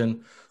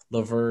 Brogdon,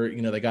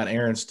 LeVert, they got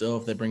Aaron still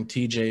if they bring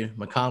TJ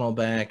McConnell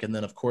back. And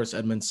then, of course,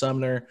 Edmund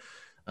Sumner,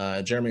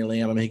 Jeremy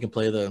Lamb. He can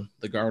play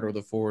the guard or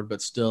the forward,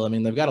 but still,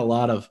 they've got a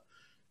lot of,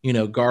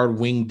 guard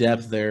wing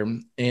depth there.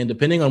 And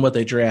depending on what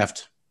they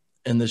draft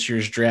in this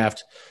year's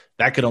draft,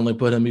 that could only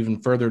put him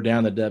even further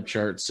down the depth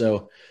chart.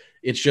 So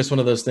it's just one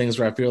of those things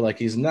where I feel like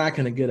he's not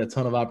going to get a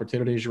ton of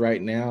opportunities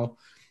right now.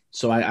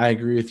 So I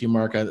agree with you,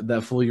 Mark.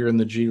 That full year in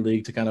the G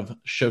League to kind of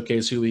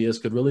showcase who he is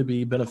could really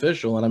be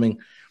beneficial. And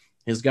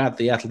he's got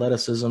the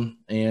athleticism,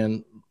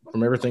 and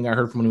from everything I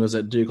heard from when he was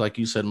at Duke, like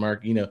you said,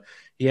 Mark,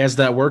 he has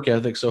that work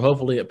ethic. So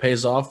hopefully it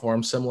pays off for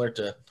him, similar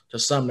to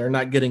Sumner,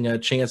 not getting a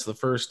chance the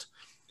first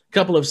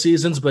couple of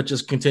seasons, but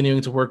just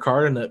continuing to work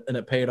hard, and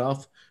it paid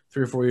off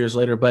 3 or 4 years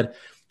later. But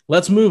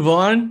let's move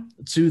on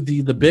to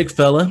the big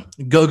fella,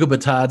 Goga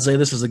Bitadze.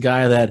 This is a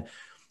guy that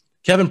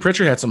Kevin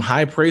Pritchard had some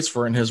high praise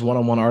for in his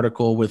one-on-one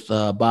article with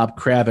Bob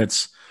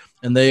Kravitz,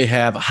 and they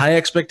have high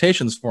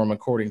expectations for him,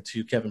 according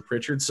to Kevin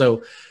Pritchard.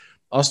 So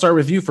I'll start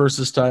with you first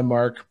this time,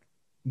 Mark.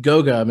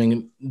 Goga,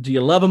 do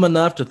you love him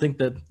enough to think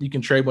that you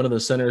can trade one of the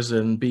centers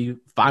and be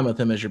fine with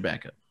him as your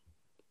backup?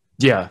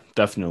 Yeah,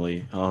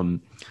 definitely.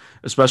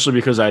 Especially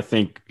because I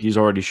think he's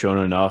already shown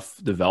enough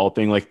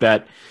developing like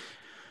that.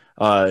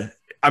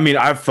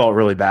 I've felt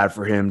really bad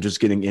for him just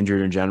getting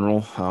injured in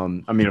general.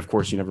 Of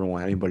course, you never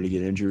want anybody to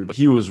get injured, but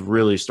he was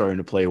really starting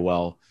to play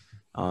well.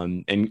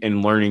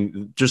 And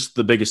learning, just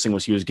the biggest thing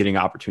was he was getting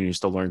opportunities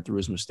to learn through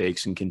his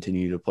mistakes and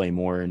continue to play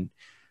more. And,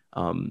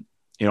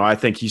 I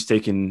think he's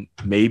taken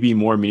maybe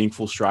more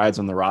meaningful strides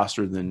on the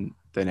roster than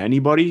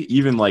anybody,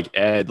 even like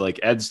Ed. Like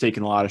Ed's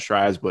taken a lot of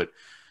strides, but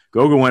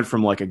Goga went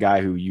from like a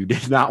guy who you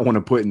did not want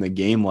to put in the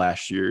game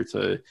last year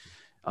to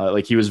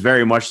Like he was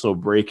very much so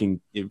break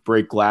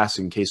glass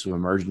in case of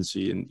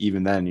emergency. And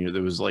even then,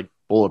 there was like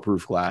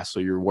bulletproof glass. So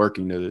you're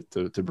working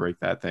to break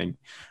that thing.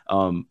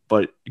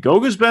 But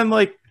Goga's been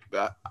like,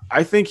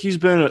 I think he's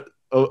been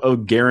a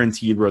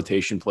guaranteed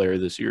rotation player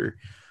this year.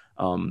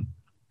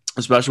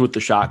 Especially with the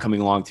shot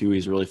coming along too.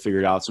 He's really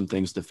figured out some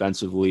things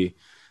defensively.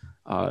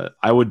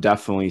 I would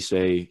definitely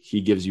say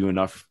he gives you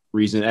enough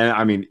reason. And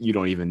I mean, you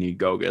don't even need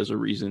Goga as a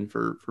reason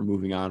for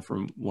moving on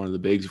from one of the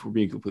bigs, if we're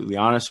being completely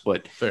honest,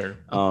 but fair.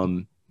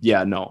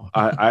 Yeah, no,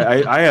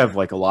 I have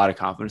like a lot of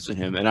confidence in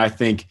him. And I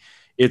think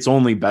it's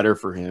only better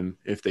for him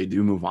if they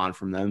do move on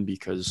from them,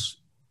 because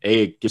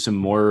it gives him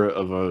more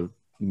of a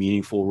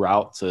meaningful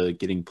route to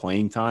getting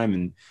playing time.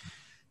 And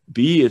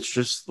B, it's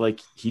just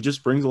like, he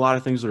just brings a lot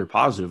of things that are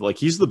positive. Like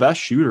he's the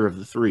best shooter of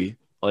the three.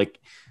 Like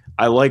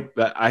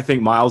I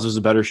think Miles is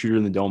a better shooter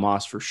than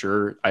Domas for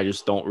sure. I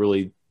just don't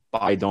really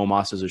buy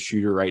Domas as a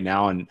shooter right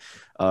now. And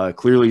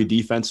clearly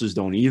defenses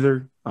don't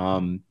either.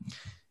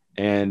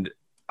 And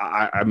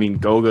I mean,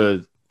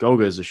 Goga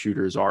as a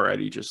shooter is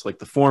already just like,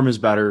 the form is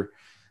better.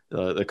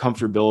 The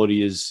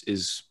comfortability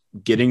is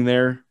getting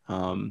there.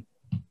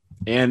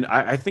 And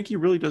I think he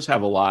really does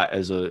have a lot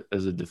as a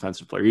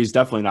defensive player. He's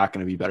definitely not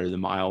going to be better than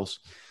Miles,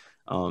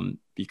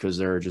 because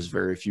there are just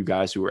very few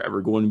guys who are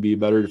ever going to be a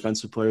better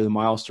defensive player than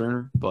Miles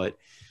Turner. But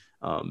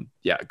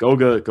yeah,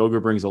 Goga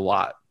brings a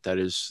lot. That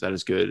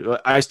is good.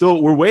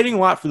 We're waiting a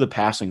lot for the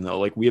passing though.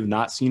 Like we have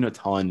not seen a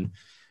ton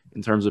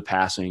in terms of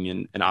passing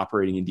and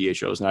operating in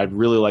DHOs. And I'd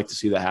really like to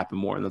see that happen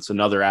more. And that's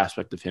another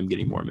aspect of him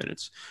getting more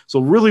minutes. So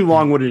really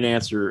long-winded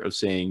answer of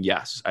saying,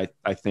 yes,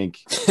 I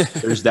think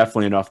there's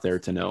definitely enough there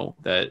to know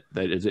that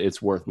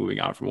it's worth moving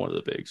on from one of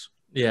the bigs.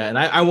 Yeah, and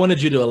I wanted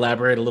you to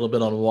elaborate a little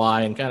bit on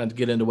why and kind of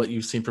get into what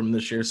you've seen from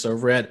this year. So,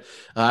 Rhett,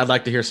 I'd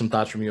like to hear some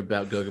thoughts from you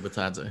about Goga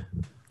Bitadze.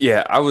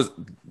 Yeah,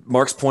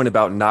 Mark's point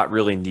about not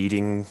really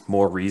needing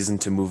more reason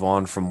to move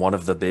on from one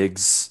of the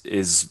bigs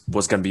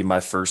was going to be my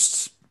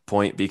first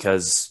point,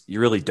 because you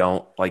really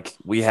don't. Like,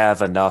 we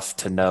have enough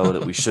to know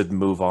that we should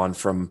move on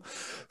from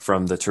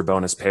the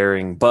Turbonis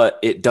pairing, but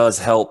it does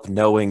help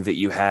knowing that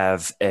you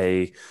have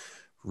a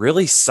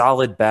really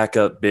solid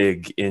backup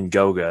big in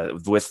Goga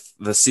with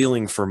the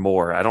ceiling for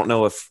more. I don't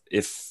know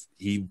if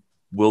he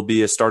will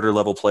be a starter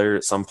level player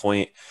at some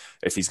point,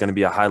 if he's going to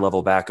be a high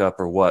level backup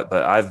or what,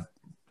 but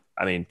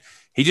I mean,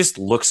 he just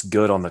looks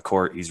good on the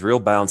court. He's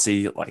real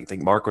bouncy. Like, I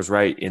think Mark was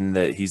right in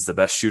that he's the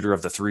best shooter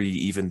of the three,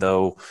 even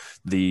though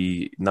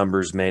the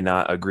numbers may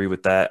not agree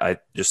with that. I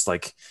just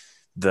like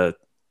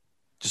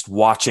just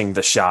watching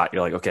the shot.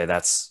 You're like, okay,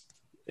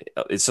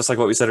 it's just like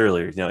what we said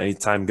earlier.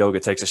 Anytime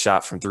Goga takes a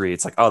shot from three,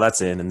 it's like, oh,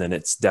 that's in. And then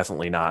it's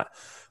definitely not.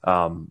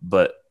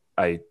 But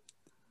I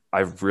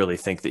really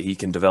think that he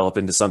can develop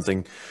into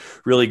something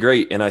really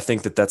great. And I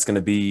think that that's going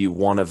to be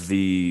one of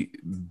the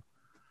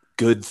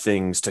good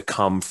things to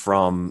come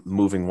from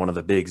moving one of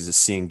the bigs, is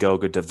seeing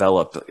Goga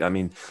develop. I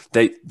mean,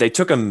 they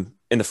took him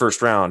in the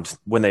first round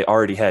when they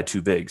already had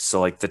two bigs. So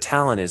like, the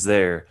talent is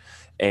there,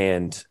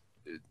 and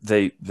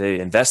they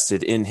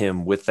invested in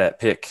him with that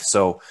pick.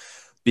 So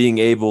being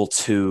able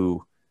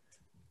to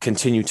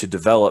continue to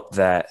develop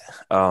that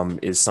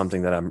is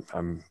something that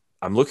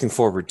I'm looking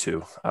forward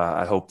to.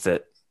 I hope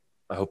that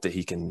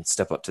he can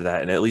step up to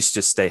that and at least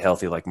just stay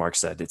healthy. Like Mark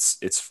said,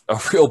 it's a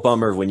real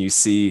bummer when you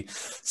see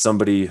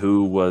somebody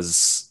who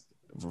was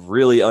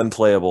really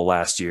unplayable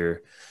last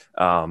year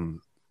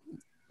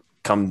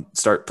come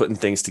start putting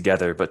things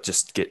together, but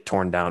just get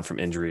torn down from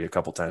injury a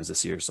couple times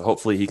this year. So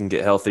hopefully he can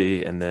get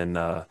healthy and then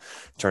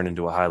turn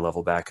into a high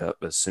level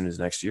backup as soon as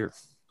next year.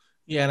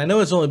 Yeah, and I know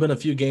it's only been a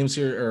few games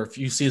here, or a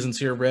few seasons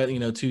here, Rhett,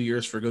 2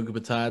 years for Goga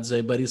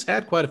Bitadze, but he's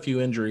had quite a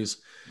few injuries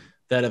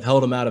that have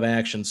held him out of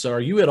action. So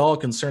are you at all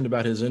concerned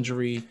about his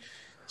injury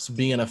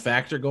being a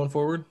factor going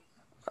forward?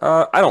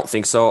 I don't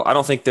think so. I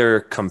don't think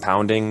they're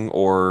compounding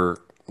or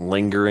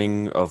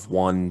lingering of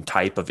one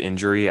type of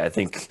injury. I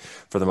think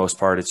for the most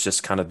part, it's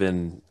just kind of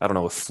been, I don't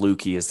know if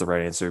fluky is the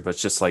right answer, but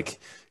it's just like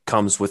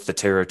comes with the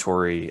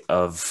territory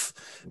of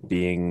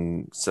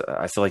being,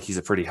 I feel like he's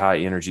a pretty high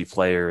energy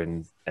player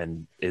and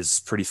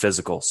is pretty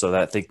physical. So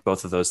I think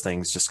both of those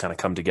things just kind of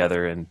come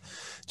together and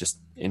just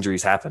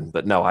injuries happen.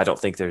 But no, I don't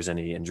think there's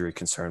any injury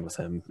concern with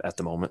him at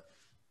the moment.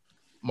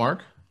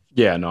 Mark?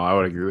 Yeah, no, I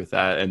would agree with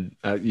that. And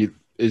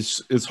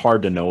it's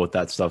hard to know with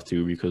that stuff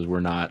too, because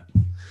we're not,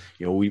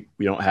 we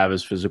don't have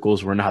his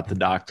physicals. We're not the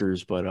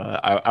doctors, but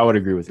I would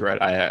agree with you,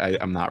 right?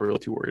 I'm not really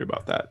too worried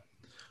about that.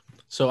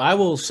 So I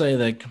will say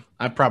that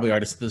I probably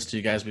already said this to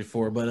you guys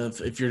before, but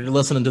if you're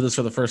listening to this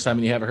for the first time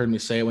and you haven't heard me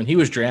say it, when he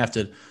was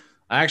drafted,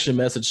 I actually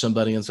messaged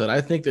somebody and said,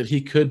 I think that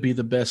he could be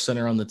the best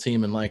center on the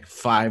team in like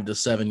 5 to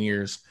 7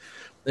 years.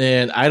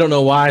 And I don't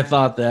know why I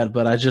thought that,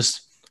 but I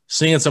just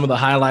seeing some of the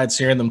highlights,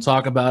 hearing them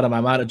talk about him,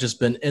 I might have just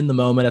been in the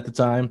moment at the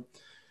time.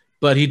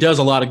 But he does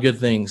a lot of good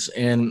things.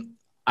 And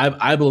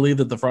I believe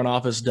that the front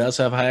office does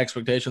have high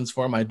expectations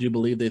for him. I do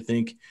believe they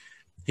think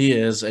he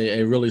is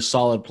a really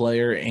solid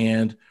player.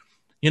 And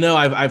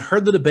I've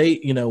heard the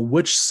debate,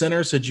 which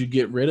center should you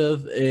get rid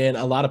of? And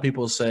a lot of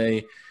people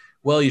say,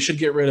 well, you should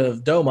get rid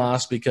of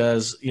Domas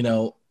because,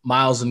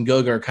 Miles and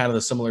Goga are kind of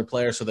the similar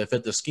players, so they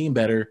fit the scheme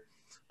better.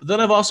 But then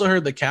I've also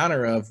heard the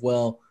counter of,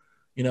 well,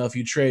 if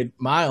you trade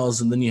Miles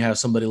and then you have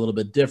somebody a little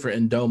bit different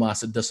in Domas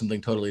that does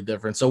something totally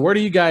different. So where do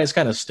you guys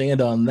kind of stand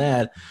on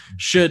that?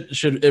 Should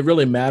it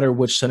really matter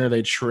which center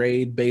they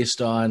trade based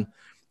on,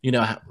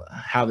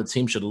 how the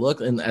team should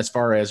look, and as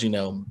far as,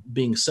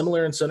 being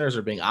similar in centers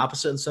or being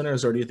opposite in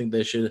centers, or do you think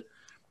they should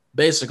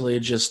basically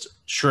just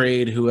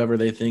trade whoever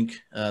they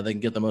think they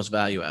can get the most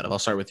value out of? I'll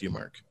start with you,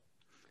 Mark.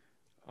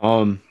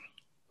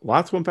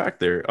 Lots to unpack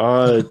there.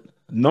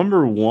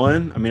 Number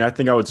one, I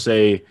think I would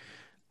say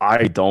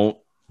I don't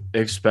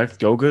expect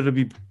Goga to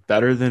be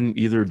better than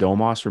either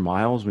Domas or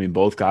Miles.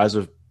 Both guys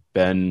have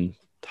been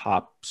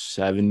top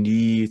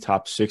 70,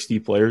 top 60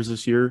 players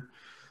this year.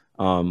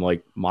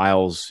 Like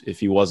Miles,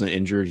 if he wasn't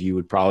injured, he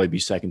would probably be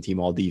second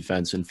team all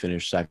defense and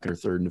finish second or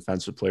third in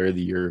defensive player of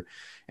the year.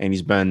 And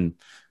he's been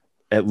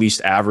at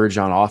least average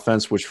on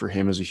offense, which for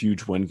him is a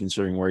huge win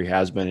considering where he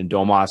has been. And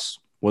Domas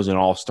was an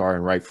all-star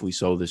and rightfully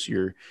so this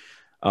year.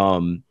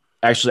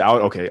 Actually,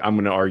 I'm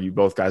going to argue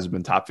both guys have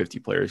been top 50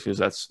 players because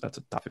that's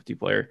a top 50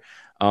 player.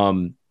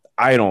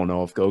 I don't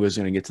know if Goga's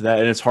going to get to that,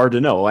 and it's hard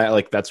to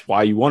know. That's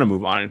why you want to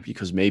move on,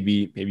 because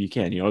maybe you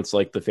can. It's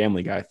like the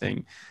Family Guy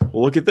thing.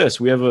 Well, look at this.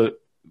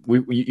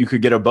 You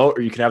could get a boat,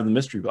 or you could have the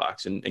mystery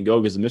box, and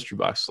Goga's the mystery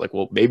box. Like,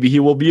 well, maybe he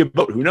will be a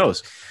boat. Who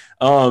knows?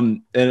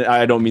 And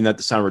I don't mean that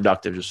to sound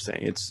reductive. Just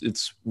saying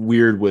it's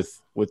weird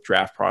with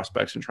draft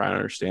prospects and trying to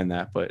understand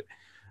that, but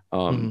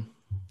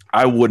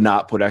I would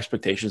not put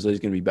expectations that he's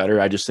going to be better.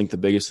 I just think the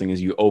biggest thing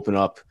is you open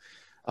up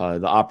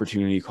the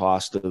opportunity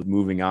cost of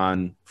moving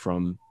on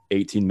from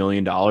 $18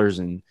 million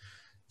and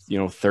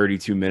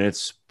 32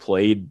 minutes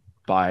played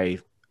by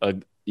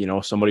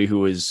somebody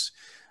who is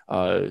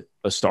a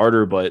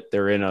starter, but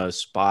they're in a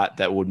spot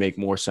that would make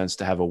more sense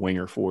to have a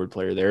winger forward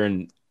player there.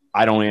 And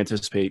I don't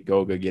anticipate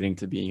Goga getting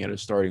to being at a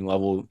starting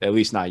level, at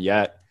least not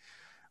yet.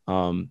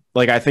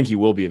 I think he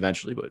will be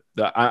eventually, but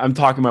I'm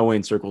talking my way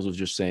in circles of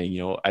just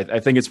saying, I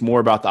think it's more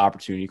about the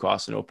opportunity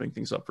cost and opening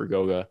things up for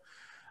Goga.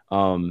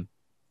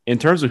 In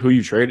terms of who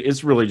you trade,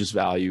 it's really just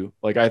value.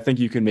 I think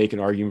you can make an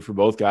argument for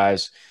both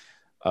guys.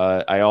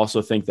 I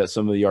also think that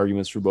some of the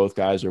arguments for both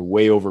guys are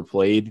way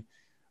overplayed.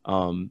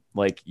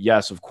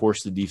 Yes, of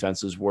course, the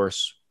defense is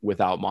worse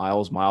without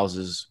Miles. Miles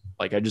is,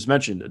 like I just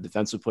mentioned, a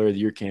defensive player of the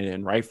year candidate,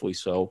 and rightfully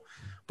so.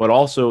 But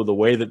also the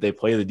way that they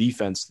play the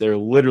defense, there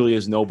literally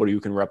is nobody who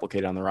can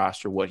replicate on the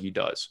roster what he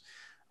does.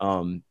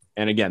 And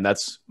again,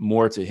 that's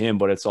more to him,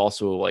 but it's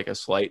also like a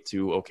slight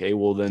to, okay,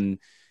 well then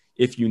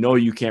if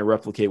you can't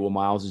replicate what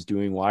Miles is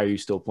doing, why are you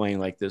still playing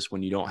like this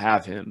when you don't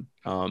have him?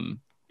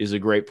 Is a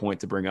great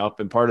point to bring up.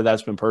 And part of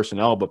that's been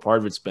personnel, but part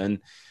of it's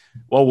been,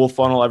 well, we'll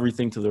funnel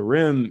everything to the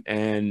rim.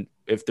 And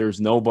if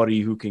there's nobody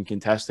who can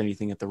contest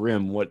anything at the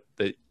rim,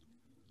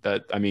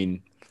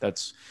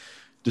 that's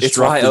it's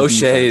why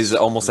O'Shea is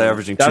almost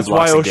averaging 2 blocks a game.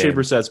 That's why O'Shea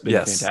Brissett's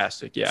been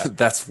fantastic. Yeah.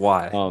 That's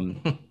why.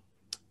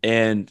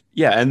 And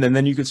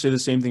then you could say the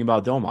same thing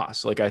about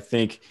Domas. I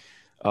think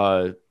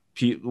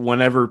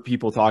whenever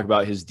people talk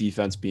about his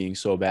defense being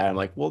so bad, I'm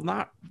like, well,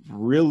 not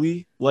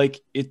really.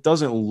 It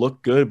doesn't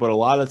look good, but a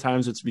lot of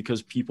times it's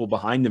because people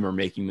behind him are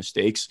making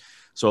mistakes.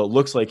 So it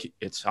looks like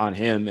it's on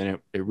him, and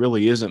it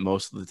really isn't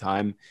most of the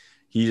time.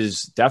 He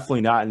is definitely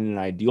not in an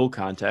ideal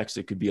context.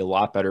 It could be a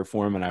lot better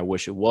for him, and I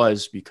wish it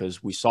was,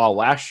 because we saw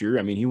last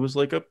year, he was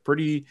a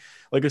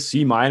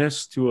C-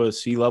 to a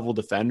C level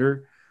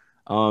defender.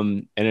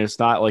 And it's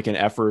not like an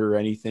effort or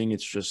anything.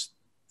 It's just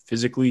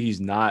physically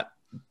he's not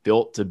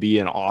built to be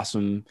an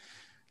awesome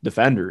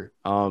defender.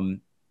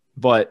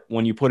 But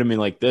when you put him in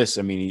like this,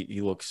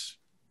 he looks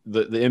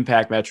the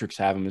impact metrics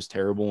have him as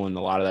terrible, and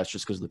a lot of that's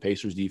just because the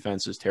Pacers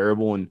defense is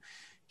terrible and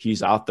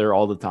he's out there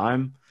all the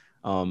time.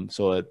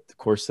 So of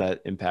course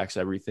that impacts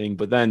everything.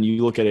 But then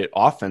you look at it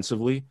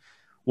offensively.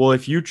 Well,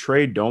 if you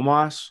trade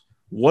Domas,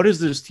 what is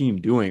this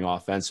team doing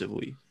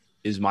offensively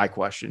is my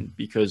question,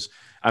 because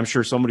I'm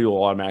sure somebody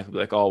will automatically be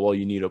like, oh, well,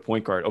 you need a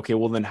point guard. Okay,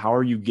 well then how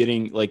are you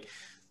getting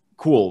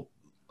cool.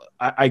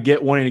 I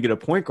get wanting to get a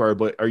point guard,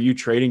 but are you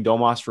trading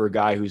Domas for a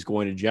guy who's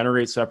going to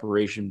generate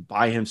separation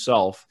by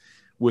himself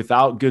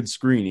without good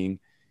screening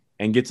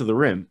and get to the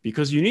rim?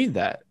 Because you need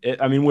that.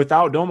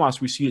 Without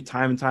Domas, we see it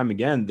time and time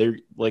again. They're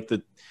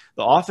the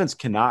offense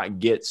cannot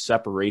get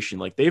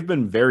separation. They've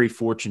been very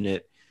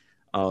fortunate.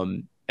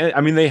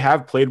 They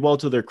have played well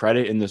to their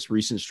credit in this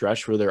recent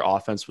stretch where their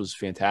offense was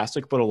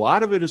fantastic, but a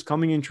lot of it is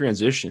coming in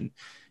transition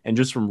and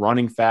just from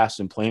running fast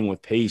and playing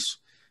with pace.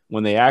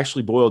 When they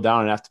actually boil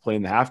down and have to play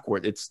in the half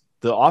court,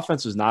 the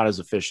offense is not as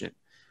efficient.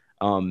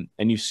 And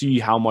you see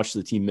how much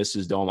the team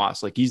misses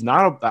Domas.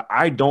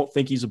 I don't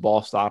think he's a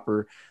ball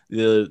stopper.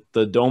 The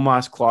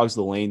Domas clogs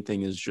the lane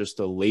thing is just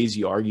a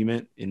lazy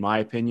argument, in my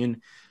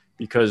opinion,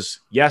 because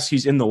yes,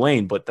 he's in the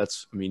lane, but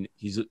that's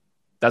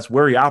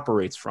where he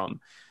operates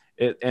from.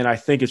 And I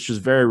think it's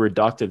just very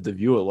reductive to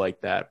view it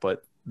like that.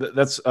 But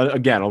that's,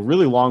 again, a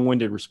really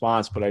long-winded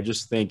response, but I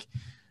just think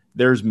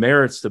there's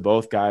merits to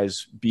both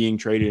guys being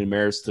traded and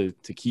merits to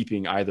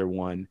keeping either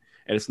one.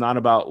 And it's not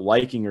about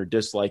liking or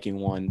disliking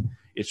one.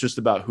 It's just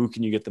about who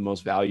can you get the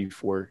most value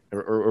for,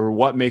 or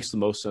what makes the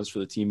most sense for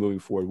the team moving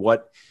forward.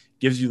 What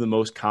gives you the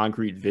most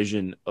concrete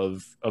vision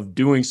of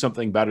doing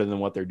something better than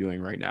what they're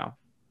doing right now.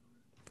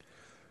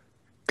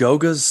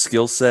 Goga's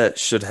skill set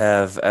should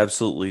have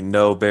absolutely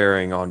no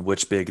bearing on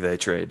which big they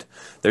trade.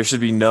 There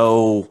should be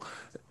no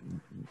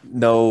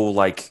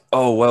like,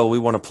 oh, well, we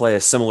want to play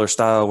a similar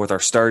style with our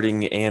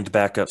starting and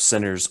backup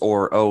centers,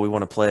 or, oh, we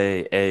want to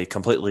play a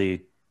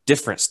completely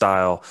different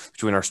style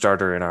between our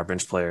starter and our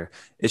bench player.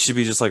 It should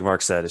be just like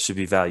Mark said. It should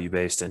be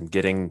value-based and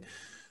getting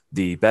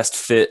the best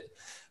fit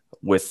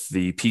with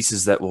the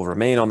pieces that will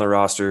remain on the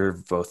roster,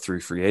 both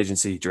through free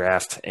agency,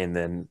 draft, and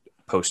then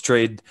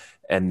post-trade,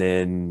 and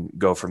then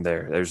go from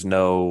there.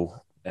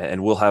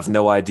 And we'll have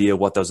no idea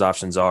what those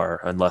options are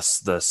unless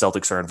the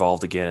Celtics are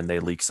involved again and they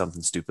leak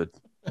something stupid.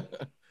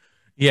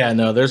 Yeah,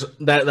 no, there's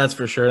that's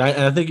for sure. And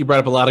I think you brought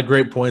up a lot of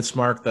great points,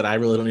 Mark, that I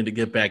really don't need to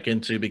get back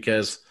into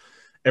because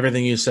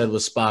everything you said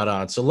was spot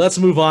on. So let's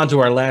move on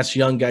to our last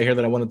young guy here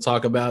that I want to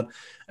talk about,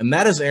 and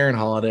that is Aaron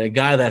Holiday, a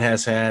guy that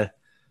has had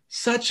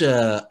such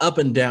a up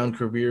and down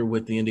career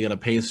with the Indiana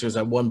Pacers.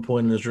 At one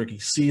point in his rookie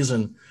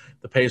season,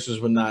 the Pacers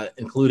would not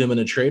include him in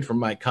a trade for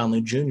Mike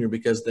Conley Jr.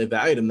 because they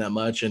valued him that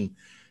much. And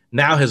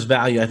now his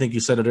value, I think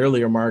you said it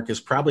earlier, Mark, is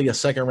probably a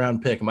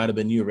second-round pick. It might have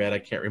been you, Red. I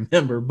can't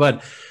remember.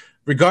 But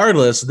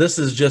regardless, this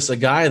is just a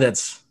guy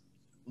that's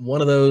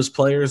one of those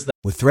players that.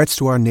 With threats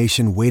to our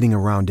nation waiting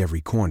around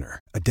every corner,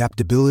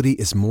 adaptability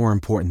is more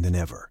important than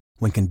ever.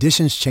 When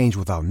conditions change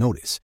without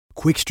notice,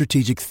 quick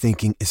strategic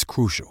thinking is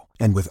crucial.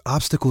 And with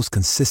obstacles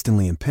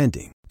consistently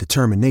impending,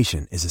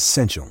 determination is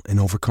essential in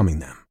overcoming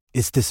them.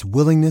 It's this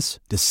willingness,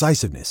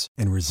 decisiveness,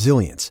 and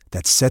resilience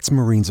that sets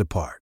Marines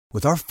apart.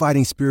 With our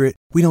fighting spirit,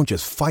 we don't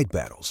just fight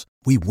battles,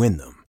 we win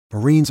them.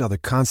 Marines are the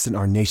constant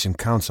our nation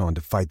counts on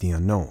to fight the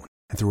unknown.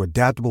 And through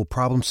adaptable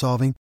problem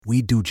solving,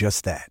 we do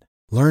just that.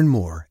 Learn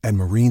more at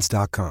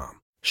marines.com.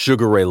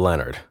 Sugar Ray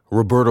Leonard,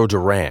 Roberto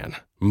Duran,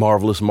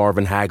 Marvelous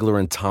Marvin Hagler,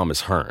 and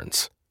Thomas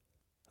Hearns.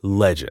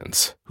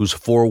 Legends, whose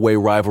four-way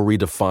rivalry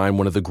defined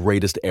one of the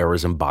greatest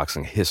eras in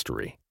boxing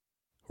history.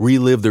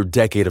 Relive their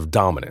decade of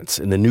dominance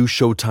in the new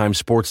Showtime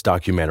sports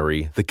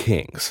documentary, The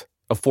Kings,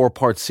 a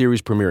 4-part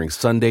series premiering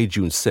Sunday,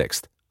 June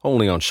 6th,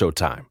 only on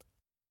Showtime.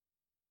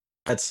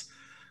 That's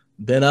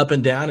been up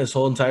and down his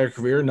whole entire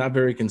career, not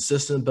very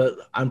consistent, but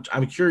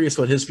I'm curious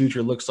what his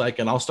future looks like,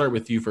 and I'll start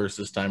with you first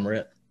this time,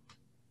 Rhett.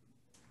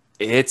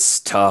 It's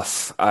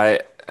tough.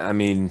 I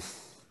mean,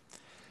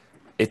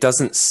 it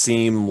doesn't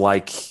seem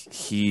like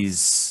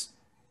he's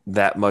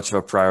that much of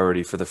a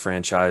priority for the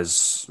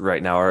franchise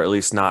right now, or at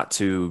least not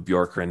to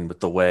Bjorkgren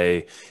with the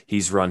way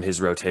he's run his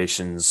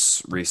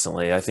rotations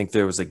recently. I think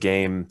there was a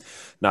game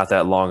not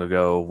that long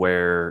ago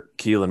where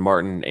Keelan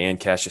Martin and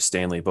Cassius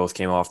Stanley both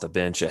came off the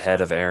bench ahead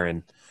of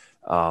Aaron.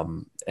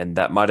 And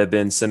that might have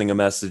been sending a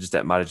message.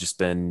 That might have just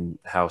been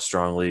how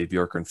strongly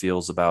Bjorkgren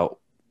feels about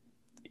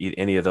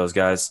any of those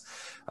guys.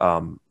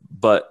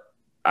 But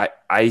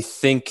I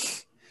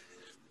think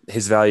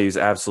his value is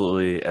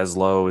absolutely as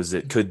low as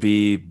it could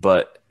be,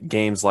 but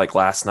games like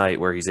last night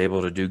where he's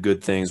able to do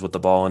good things with the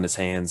ball in his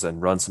hands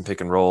and run some pick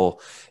and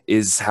roll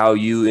is how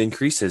you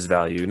increase his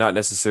value, not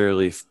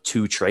necessarily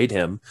to trade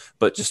him,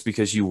 but just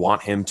because you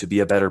want him to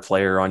be a better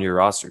player on your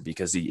roster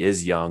because he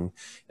is young.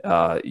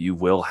 You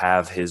will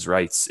have his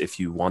rights if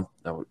you want.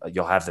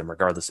 You'll have them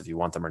regardless if you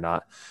want them or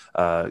not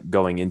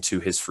going into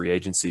his free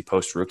agency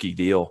post-rookie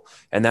deal.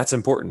 And that's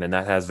important and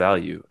that has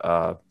value.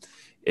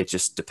 It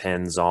just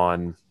depends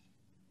on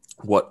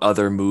what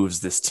other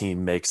moves this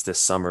team makes this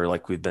summer,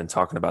 like we've been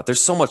talking about.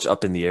 There's so much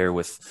up in the air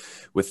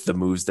with the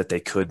moves that they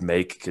could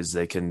make because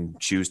they can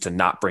choose to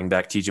not bring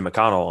back TJ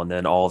McConnell, and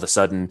then all of a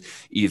sudden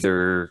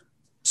either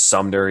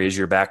Sumner is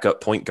your backup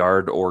point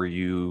guard or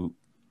you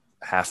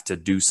have to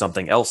do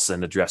something else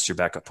and address your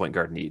backup point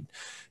guard need.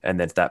 And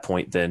then at that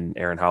point, then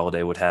Aaron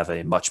Holiday would have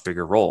a much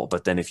bigger role.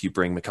 But then if you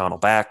bring McConnell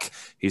back,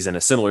 he's in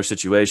a similar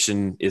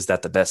situation. Is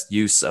that the best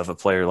use of a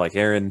player like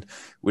Aaron?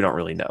 We don't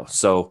really know.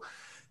 So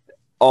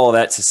all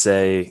that to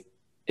say,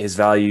 his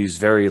value is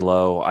very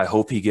low. I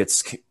hope he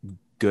gets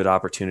good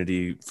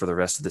opportunity for the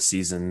rest of the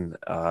season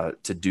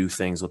to do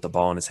things with the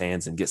ball in his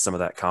hands and get some of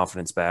that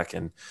confidence back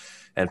and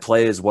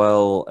play as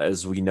well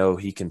as we know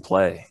he can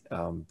play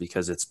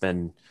because it's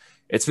been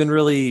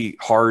really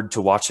hard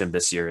to watch him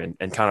this year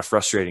and kind of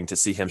frustrating to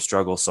see him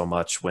struggle so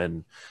much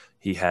when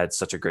he had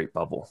such a great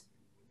bubble.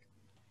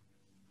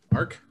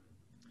 Mark?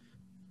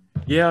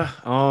 Yeah,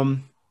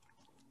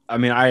 I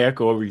mean, I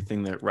echo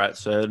everything that Rhett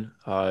said.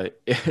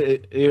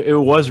 It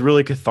was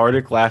really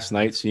cathartic last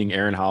night seeing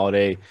Aaron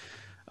Holiday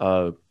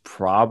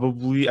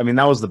probably – I mean,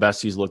 that was the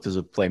best he's looked as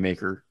a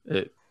playmaker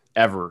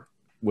ever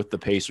with the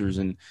Pacers.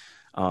 And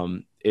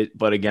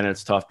but again,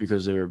 it's tough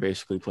because they were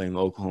basically playing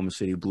Oklahoma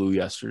City Blue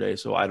yesterday.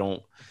 So I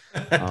don't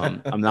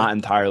I'm not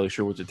entirely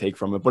sure what to take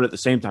from it. But at the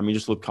same time, he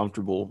just looked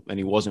comfortable and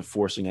he wasn't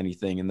forcing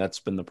anything. And that's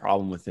been the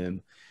problem with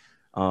him.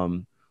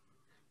 I'm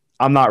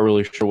not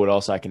really sure what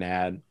else I can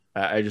add.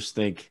 I just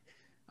think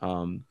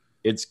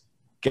it's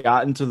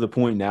gotten to the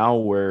point now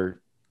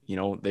where, you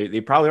know,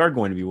 they probably are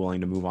going to be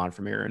willing to move on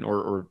from Aaron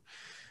or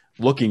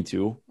looking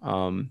to,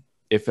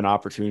 if an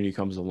opportunity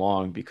comes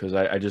along, because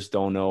I just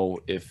don't know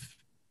if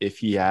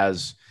he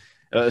has,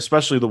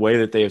 especially the way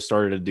that they have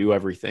started to do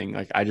everything.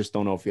 Like, I just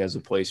don't know if he has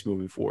a place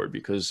moving forward,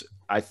 because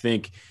I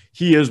think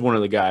he is one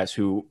of the guys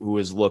who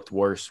has looked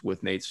worse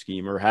with Nate's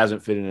scheme, or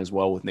hasn't fit in as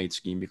well with Nate's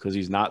scheme, because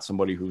he's not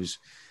somebody who's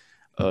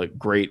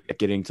great at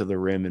getting to the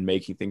rim and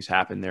making things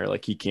happen there.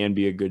 Like, he can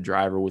be a good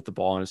driver with the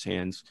ball in his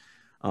hands,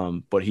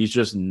 but he's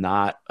just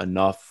not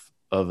enough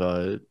of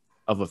a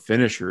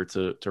finisher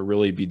to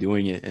really be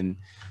doing it. And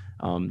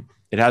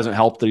it hasn't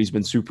helped that he's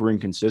been super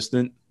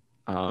inconsistent.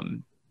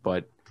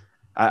 But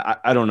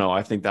I don't know.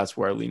 I think that's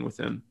where I lean with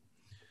him.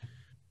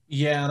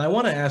 Yeah, and I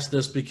want to ask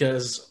this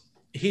because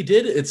he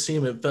did. It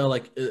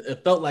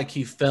felt like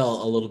he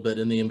fell a little bit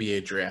in the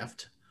NBA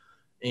draft.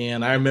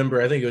 And I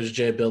remember, I think it was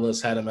Jay Billis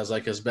had him as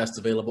like his best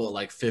available at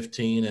like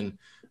 15, and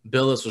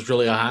Billis was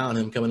really high on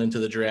him coming into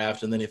the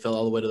draft, and then he fell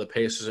all the way to the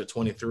Pacers at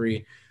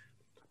 23.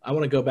 I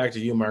want to go back to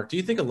you, Mark. Do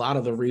you think a lot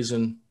of the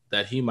reason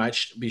that he might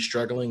be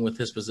struggling with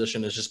his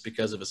position is just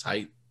because of his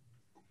height?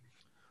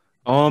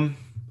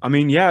 I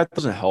mean, yeah, it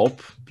doesn't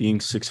help. Being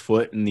 6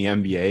 foot in the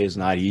NBA is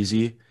not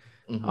easy.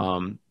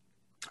 Mm-hmm.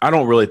 I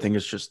don't really think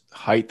it's just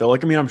height, though.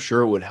 Like, I mean, I'm sure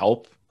it would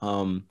help.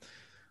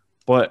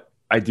 But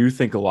I do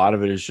think a lot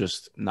of it is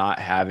just not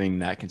having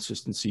that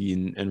consistency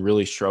and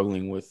really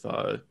struggling with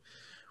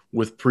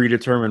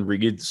predetermined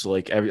reads.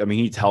 Like, I mean,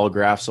 he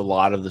telegraphs a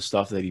lot of the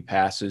stuff that he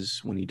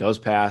passes when he does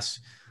pass.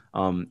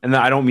 And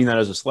I don't mean that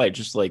as a slight,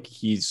 just like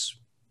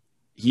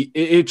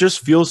it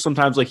just feels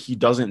sometimes like he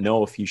doesn't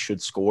know if he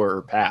should score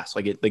or pass.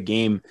 Like, the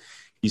game,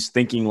 he's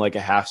thinking like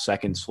a half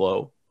second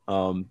slow,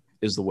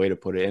 is the way to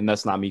put it. And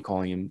that's not me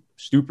calling him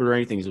stupid or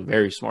anything. He's a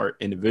very smart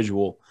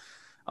individual.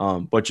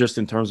 But just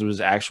in terms of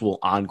his actual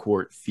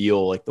on-court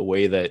feel, like the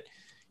way that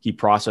he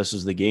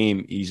processes the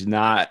game, he's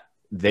not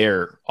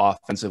there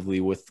offensively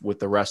with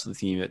the rest of the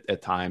team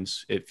at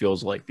times, it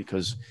feels like,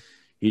 because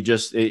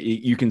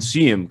you can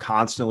see him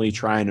constantly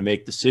trying to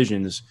make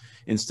decisions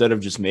instead of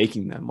just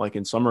making them. Like,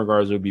 in some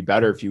regards, it would be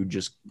better if you would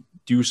just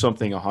do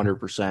something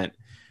 100%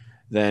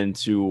 than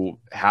to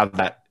have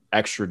that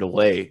extra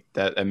delay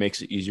that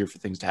makes it easier for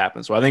things to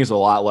happen. So I think it's a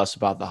lot less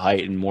about the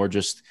height and more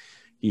just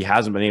he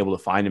hasn't been able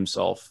to find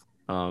himself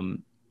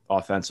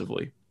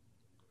offensively.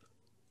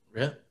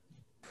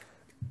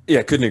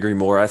 Yeah, couldn't agree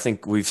more. I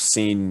think we've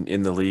seen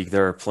in the league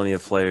there are plenty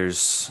of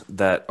players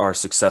that are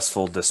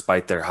successful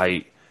despite their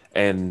height.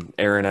 And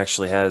Aaron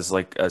actually has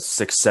like a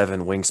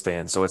 6'7"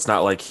 wingspan. So it's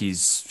not like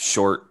he's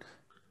short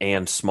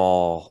and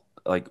small.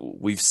 Like,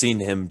 we've seen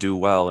him do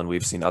well, and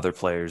we've seen other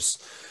players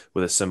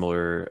with a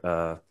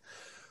similar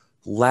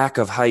lack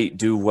of height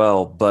do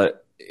well.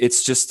 But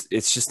it's just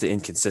the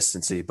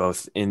inconsistency,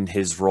 both in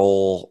his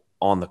role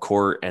on the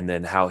court and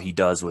then how he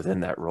does within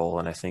that role.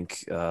 And I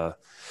think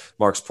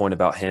Mark's point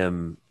about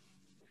him,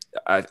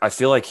 I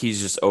feel like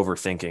he's just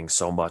overthinking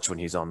so much when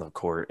he's on the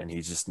court, and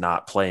he's just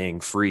not playing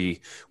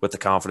free with the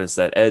confidence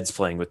that Ed's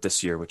playing with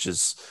this year, which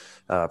is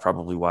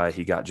probably why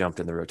he got jumped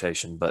in the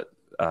rotation. But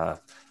I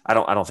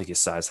don't think his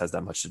size has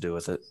that much to do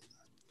with it.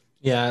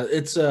 Yeah,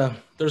 it's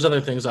there's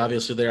other things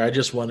obviously there. I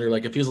just wonder,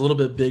 like, if he's a little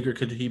bit bigger,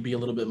 could he be a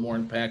little bit more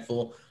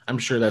impactful? I'm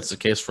sure that's the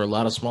case for a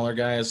lot of smaller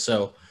guys.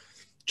 So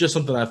just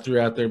something I threw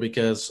out there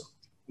because,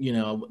 you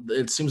know,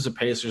 it seems the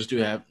Pacers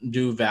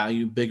do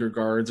value bigger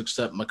guards,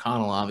 except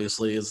McConnell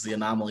obviously is the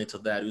anomaly to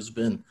that, who's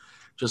been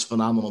just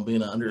phenomenal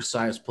being an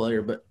undersized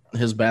player, but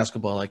his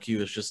basketball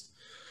IQ is just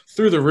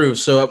through the roof.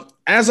 So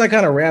as I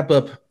kind of wrap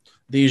up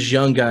these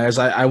young guys,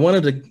 I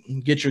wanted to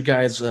get your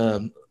guys'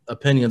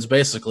 opinions.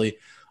 Basically,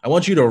 I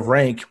want you to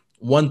rank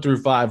 1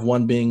 through 5,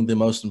 1 being the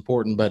most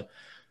important, but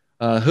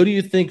who do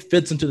you think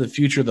fits into the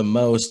future the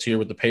most here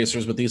with the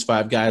Pacers with these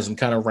 5 guys, and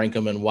kind of rank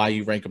them and why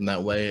you rank them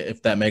that way,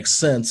 if that makes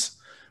sense?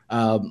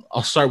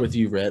 I'll start with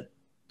you, Rhett.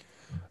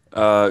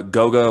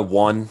 Goga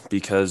 1,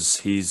 because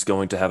he's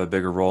going to have a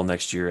bigger role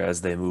next year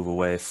as they move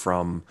away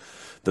from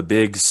the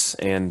bigs,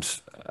 and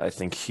I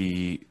think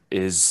he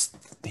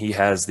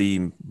has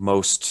the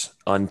most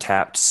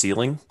untapped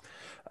ceiling.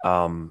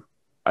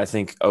 I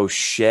think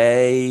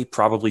O'Shea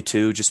probably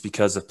 2, just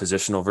because of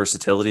positional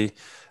versatility.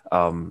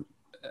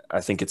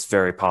 I think it's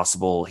very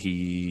possible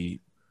he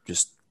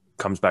just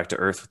comes back to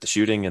earth with the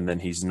shooting, and then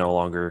he's no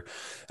longer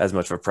as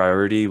much of a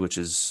priority, which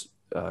is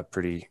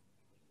pretty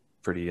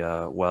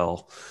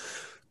well,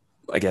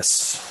 I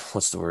guess,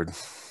 what's the word?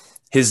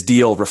 His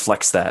deal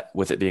reflects that,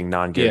 with it being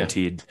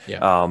non-guaranteed.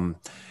 Yeah.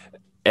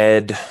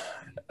 Ed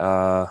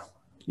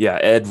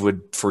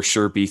would for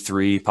sure be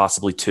 3,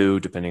 possibly 2,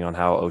 depending on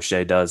how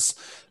O'Shea does,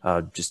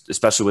 just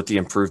especially with the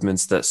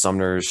improvements that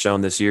Sumner has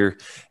shown this year.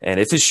 And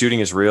if his shooting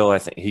is real, I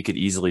think he could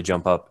easily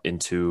jump up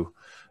into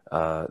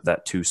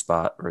that 2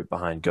 spot right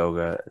behind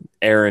Goga.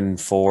 Aaron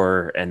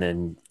 4, and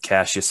then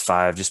Cassius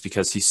 5, just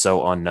because he's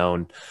so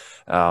unknown.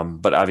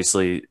 But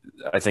obviously,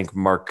 I think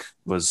Mark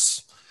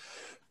was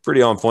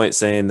pretty on point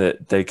saying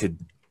that they could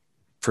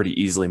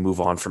pretty easily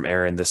move on from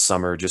Aaron this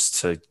summer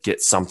just to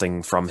get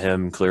something from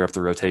him, clear up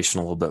the rotation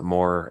a little bit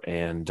more,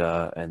 and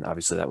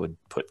obviously that would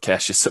put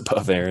Cassius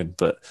above Aaron.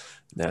 But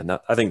yeah,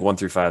 I think 1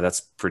 through 5,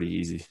 that's pretty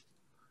easy.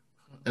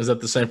 Is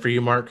that the same for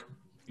you, Mark?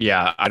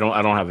 Yeah, I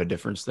don't have a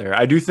difference there.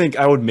 I do think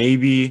I would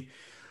maybe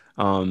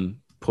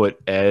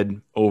put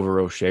Ed over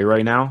O'Shea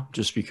right now,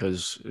 just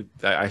because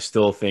I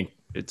still think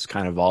it's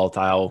kind of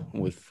volatile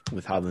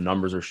with how the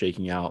numbers are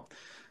shaking out.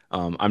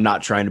 I'm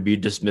not trying to be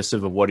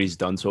dismissive of what he's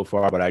done so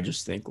far, but I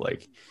just think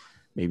like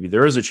maybe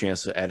there is a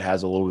chance that Ed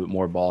has a little bit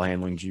more ball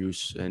handling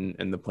juice and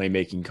the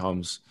playmaking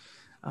comes.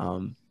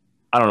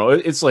 I don't know.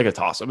 It's like a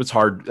toss up. It's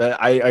hard.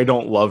 I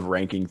don't love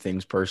ranking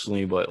things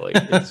personally, but like,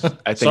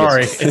 I think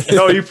sorry.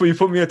 No, you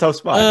put me in a tough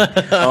spot.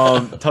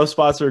 Tough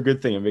spots are a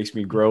good thing. It makes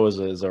me grow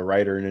as a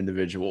writer and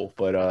individual.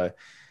 But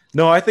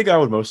no, I think I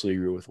would mostly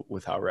agree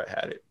with how Rhett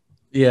had it.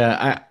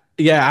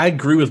 Yeah, I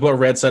agree with what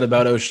Red said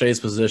about O'Shea's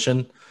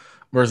position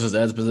versus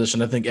Ed's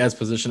position. I think Ed's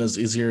position is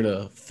easier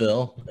to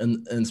fill,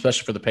 and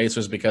especially for the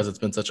Pacers because it's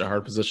been such a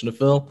hard position to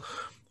fill.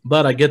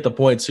 But I get the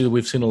point too.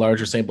 We've seen a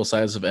larger sample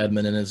size of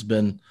Edmond, and it's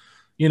been,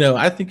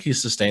 I think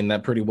he's sustained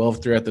that pretty well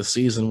throughout the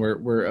season.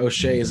 Where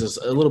O'Shea is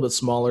a little bit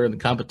smaller, and the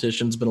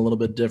competition's been a little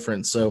bit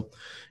different. So,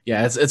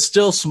 yeah, it's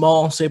still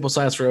small sample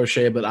size for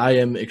O'Shea, but I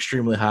am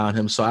extremely high on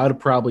him. So I would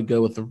probably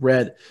go with the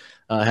Red.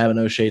 Having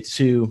O'Shea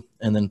 2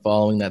 and then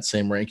following that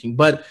same ranking.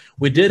 But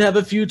we did have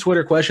a few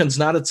Twitter questions,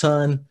 not a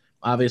ton.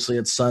 Obviously,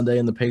 it's Sunday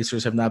and the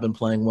Pacers have not been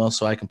playing well,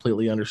 so I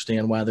completely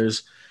understand why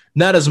there's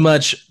not as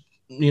much,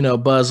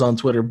 buzz on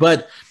Twitter.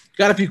 But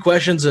got a few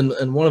questions, and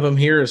one of them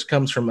here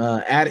comes from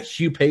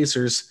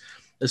 @HughPacers.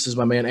 This is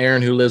my man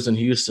Aaron, who lives in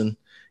Houston.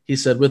 He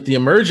said, with the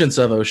emergence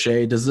of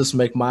O'Shea, does this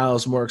make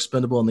Miles more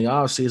expendable in the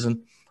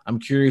offseason? I'm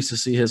curious to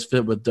see his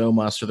fit with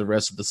Domas for the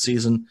rest of the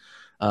season.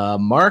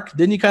 Mark,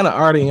 didn't you kind of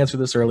already answer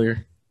this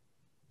earlier?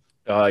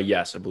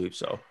 Yes, I believe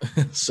so.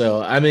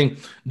 So, I mean,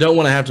 don't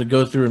want to have to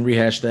go through and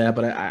rehash that,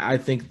 but I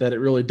think that it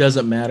really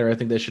doesn't matter. I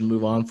think they should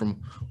move on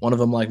from one of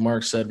them, like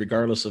Mark said,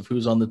 regardless of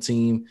who's on the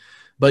team.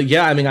 But,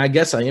 yeah, I mean, I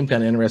guess I am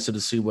kind of interested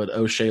to see what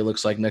O'Shea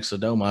looks like next to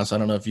Domas. I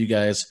don't know if you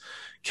guys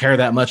care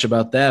that much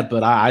about that,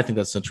 but I think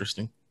that's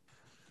interesting.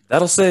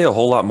 That'll say a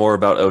whole lot more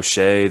about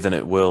O'Shea than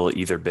it will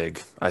either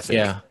big, I think.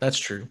 Yeah, that's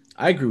true.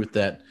 I agree with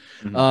that.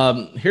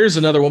 Mm-hmm. Here's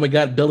another one. We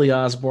got Billy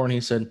Osborne. He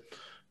said,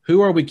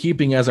 who are we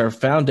keeping as our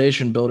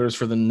foundation builders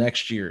for the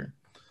next year?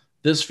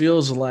 This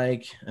feels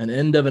like an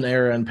end of an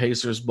era in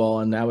Pacers ball,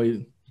 and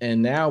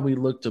now we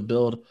look to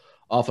build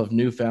off of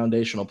new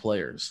foundational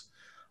players.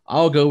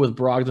 I'll go with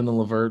Brogdon and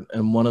LeVert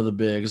and one of the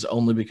bigs,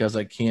 only because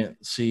I can't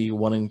see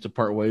wanting to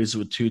part ways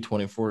with two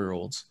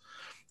 24-year-olds.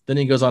 Then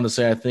he goes on to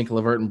say, I think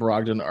LeVert and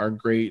Brogdon are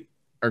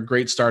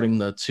great starting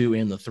the 2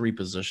 and the 3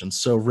 positions.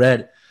 So,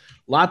 Red, a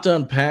lot to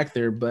unpack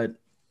there, but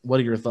what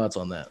are your thoughts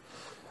on that?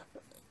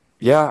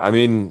 Yeah, I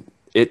mean,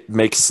 it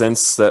makes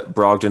sense that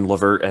Brogdon,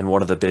 LeVert, and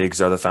one of the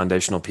bigs are the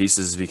foundational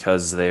pieces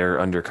because they are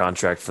under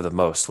contract for the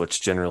most,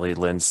 which generally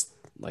lends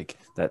like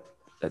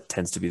that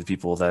tends to be the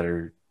people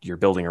that you're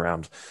building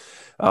around.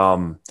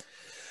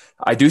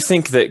 I do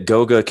think that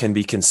Goga can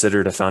be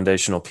considered a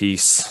foundational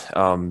piece,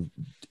 and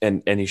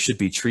he should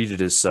be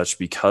treated as such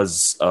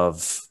because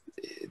of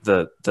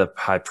the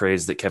high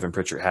praise that Kevin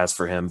Pritchard has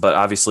for him. But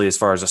obviously, as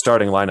far as a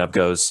starting lineup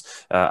goes,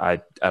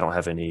 I don't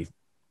have any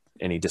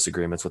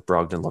disagreements with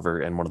Brogdon,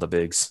 LeVert, and one of the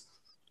bigs.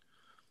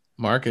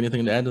 Mark,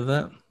 anything to add to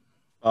that?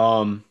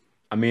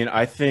 I mean,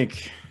 I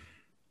think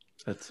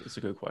that's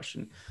a good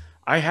question.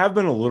 I have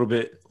been a little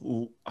bit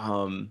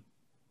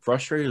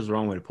frustrated is the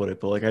wrong way to put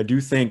it, but like I do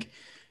think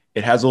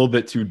it has a little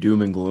bit too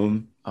doom and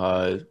gloom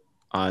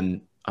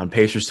on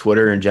Pacers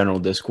Twitter and general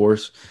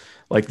discourse.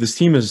 Like this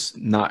team is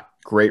not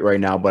great right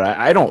now, but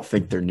I don't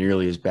think they're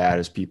nearly as bad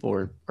as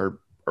people are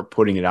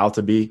putting it out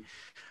to be.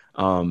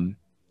 Obviously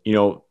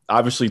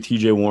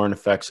TJ Warren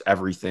affects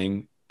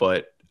everything,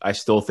 but I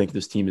still think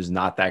this team is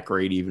not that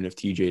great, even if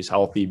TJ is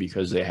healthy,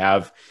 because they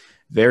have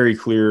very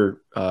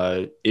clear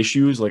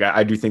issues. Like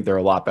I do think they're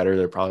a lot better.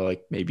 They're probably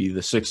like maybe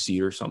the 6th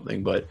seed or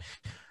something, but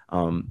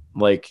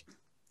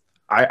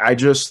I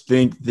just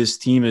think this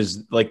team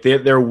is like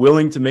they're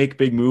willing to make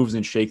big moves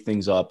and shake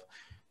things up.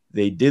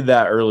 They did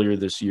that earlier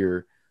this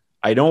year.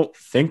 I don't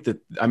think that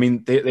 – I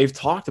mean, they've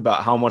talked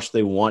about how much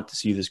they want to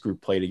see this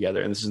group play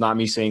together, and this is not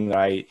me saying that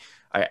I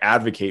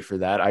advocate for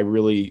that.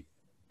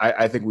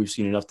 I think we've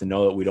seen enough to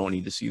know that we don't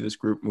need to see this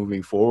group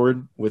moving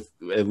forward with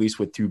at least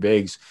with 2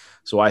 bigs.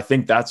 So I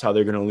think that's how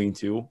they're going to lean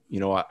to.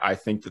 I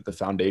think that the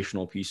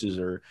foundational pieces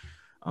are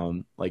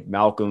like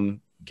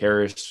Malcolm,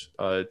 Karis,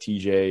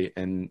 TJ,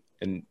 and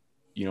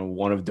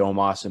one of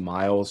Domas and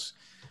Miles.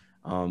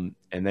 And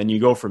then you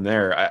go from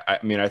there. I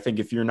mean, I think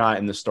if you're not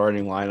in the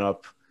starting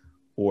lineup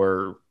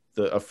or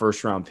a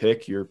first-round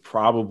pick, you're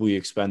probably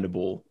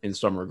expendable in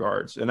some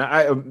regards. And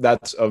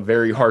that's a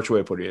very harsh way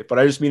of putting it. But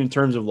I just mean in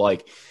terms of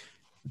like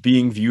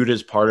being viewed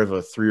as part of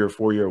a 3 or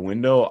 4 year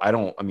window. I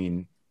don't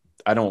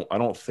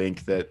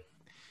think that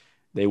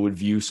they would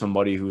view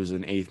somebody who is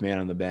an 8th man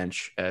on the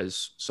bench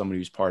as somebody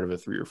who's part of a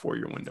 3 or 4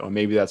 year window. And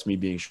maybe that's me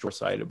being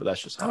short-sighted, but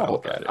that's just how I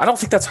look at it. I don't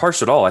think that's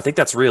harsh at all. I think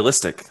that's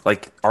realistic.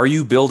 Like, are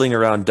you building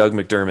around Doug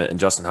McDermott and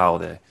Justin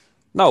Holiday?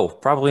 No,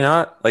 probably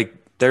not. Like,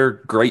 they're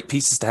great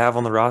pieces to have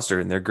on the roster,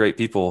 and they're great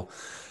people.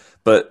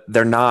 but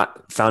they're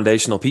not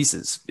foundational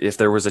pieces. If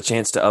there was a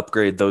chance to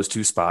upgrade those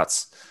 2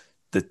 spots,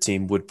 the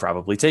team would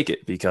probably take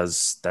it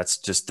because that's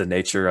just the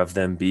nature of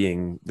them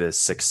being the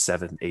 6th,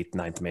 7th, 8th,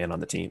 9th man on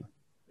the team.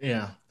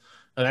 Yeah,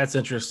 that's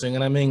interesting.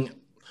 And I mean,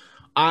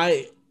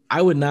 I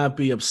would not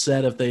be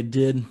upset if they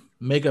did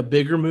make a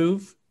bigger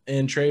move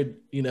and trade,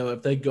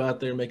 if they go out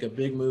there and make a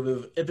big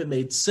move, if it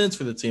made sense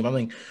for the team. I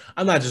mean,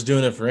 I'm not just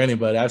doing it for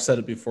anybody. I've said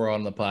it before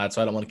on the pod,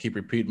 so I don't want to keep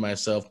repeating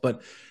myself.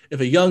 But if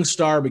a young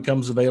star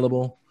becomes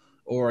available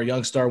or a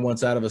young star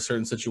wants out of a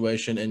certain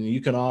situation and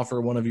you can offer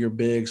one of your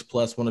bigs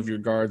plus one of your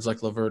guards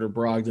like LeVert or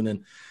Brogdon,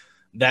 and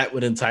that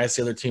would entice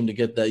the other team to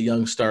get that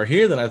young star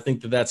here, then I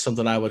think that that's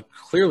something I would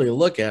clearly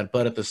look at.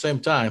 But at the same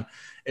time,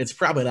 it's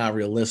probably not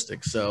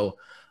realistic. So,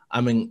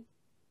 I mean,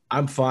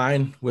 I'm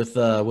fine with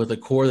the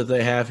core that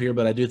they have here,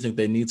 but I do think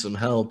they need some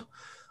help.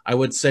 I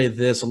would say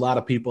this: a lot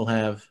of people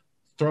have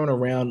thrown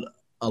around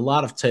a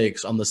lot of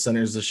takes on the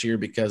centers this year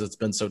because it's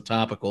been so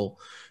topical.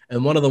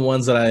 And one of the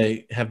ones that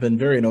I have been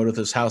very annoyed with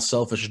is how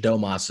selfish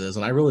Domas is,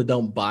 and I really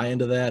don't buy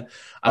into that.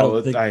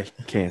 I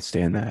can't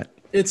stand that.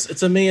 It's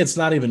to me, it's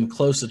not even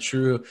close to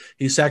true.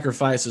 He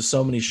sacrifices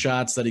so many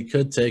shots that he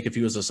could take if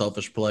he was a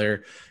selfish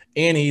player,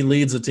 and he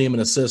leads the team in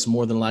assists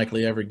more than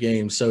likely every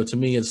game. So to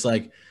me, it's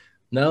like,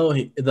 no,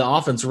 the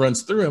offense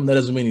runs through him. That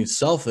doesn't mean he's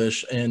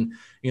selfish. And,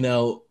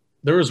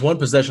 there was one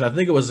possession, I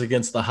think it was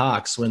against the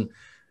Hawks, when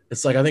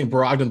it's like I think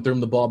Brogdon threw him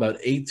the ball about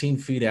 18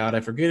 feet out.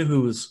 I forget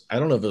who was – I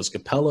don't know if it was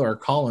Capella or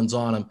Collins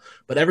on him,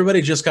 but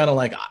everybody just kind of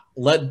like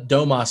let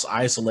Domas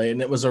isolate,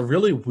 and it was a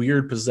really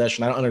weird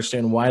possession. I don't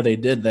understand why they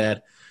did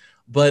that,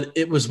 but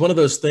it was one of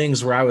those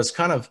things where I was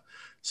kind of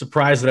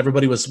surprised that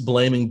everybody was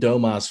blaming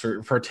Domas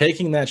for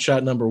taking that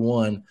shot number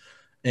one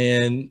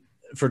and –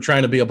 for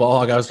trying to be a ball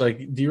hog. I was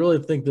like, do you really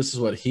think this is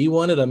what he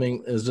wanted? I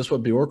mean, is this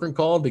what Bjorkgren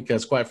called?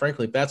 Because quite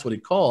frankly, if that's what he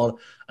called,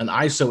 an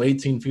ISO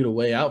 18 feet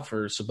away out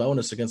for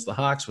Sabonis against the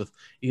Hawks with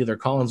either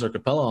Collins or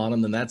Capella on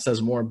him, then that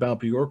says more about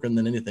Bjorkgren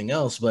than anything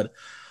else. But,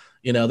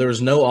 there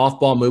was no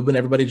off-ball movement.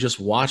 Everybody just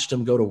watched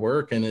him go to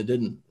work, and it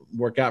didn't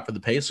work out for the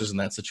Pacers in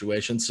that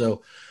situation.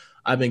 So,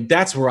 I mean,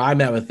 that's where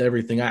I'm at with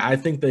everything. I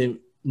think they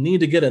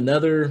need to get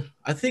another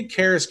 – I think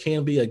Karras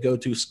can be a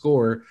go-to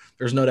scorer.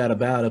 There's no doubt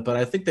about it, but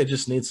I think they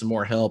just need some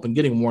more help, and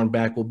getting Warren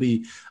back will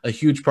be a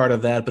huge part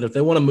of that. But if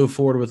they want to move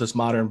forward with this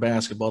modern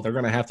basketball, they're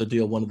going to have to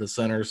deal one of the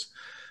centers.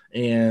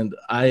 And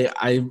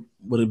I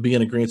would be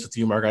in agreement with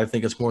you, Mark. I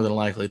think it's more than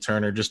likely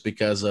Turner just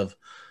because of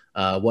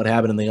what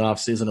happened in the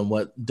offseason and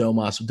what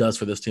Domas does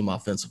for this team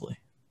offensively.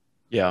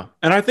 Yeah,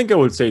 and I think I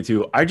would say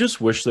too, I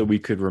just wish that we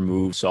could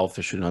remove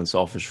selfish and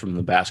unselfish from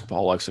the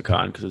basketball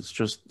lexicon because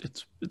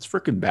it's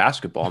freaking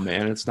basketball,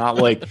 man. It's not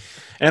like,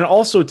 and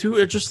also too,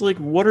 it's just like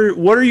what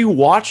are you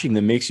watching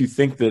that makes you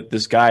think that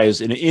this guy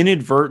is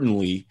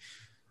inadvertently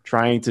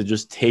trying to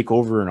just take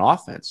over an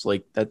offense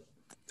like that?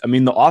 I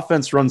mean, the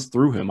offense runs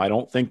through him. I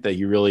don't think that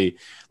he really,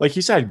 like,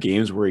 he's had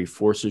games where he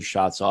forces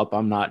shots up.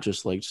 I'm not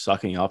just like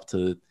sucking up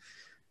to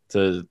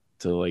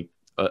like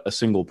a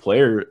single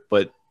player,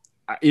 but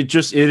it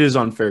is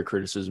unfair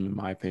criticism in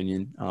my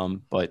opinion.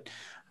 But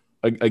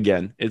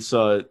again, it's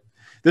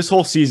this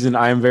whole season,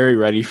 I am very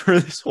ready for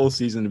this whole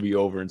season to be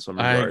over in some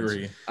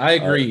regards. I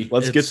agree.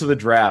 Let's get to the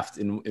draft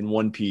in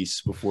one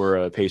piece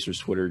before Pacers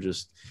Twitter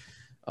just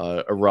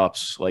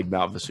erupts like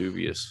Mount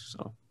Vesuvius.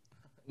 So.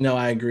 No,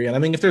 I agree. And I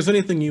mean, if there's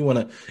anything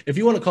if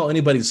you want to call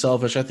anybody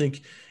selfish, I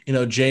think,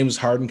 James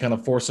Harden kind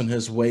of forcing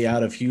his way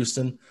out of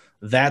Houston,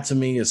 that to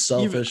me is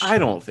selfish. I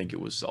don't think it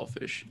was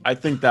selfish. I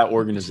think that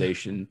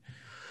organization –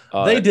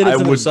 they did it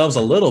to themselves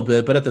a little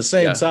bit, but at the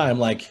same time,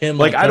 like him,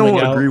 like I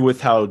don't agree with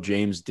how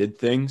James did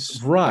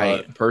things,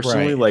 right?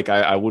 Personally, right. Like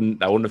I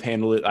wouldn't have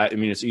handled it. I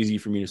mean, it's easy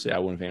for me to say I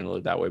wouldn't have handled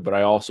it that way, but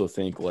I also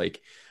think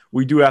like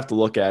we do have to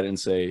look at it and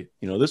say,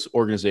 this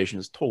organization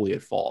is totally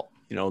at fault.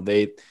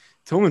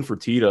 Tillman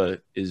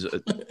Fertitta is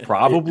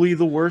probably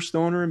the worst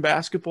owner in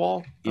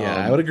basketball.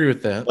 Yeah, I would agree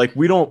with that. Like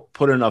we don't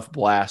put enough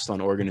blast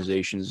on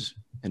organizations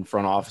and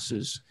front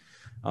offices,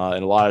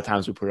 and a lot of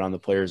times we put it on the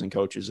players and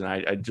coaches, and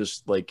I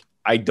just like.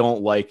 I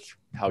don't like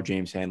how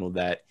James handled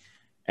that.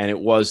 And it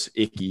was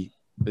icky,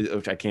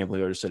 which I can't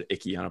believe I just said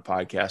icky on a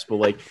podcast, but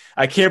like,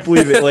 I can't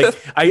believe it. Like,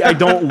 I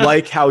don't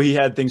like how he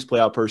had things play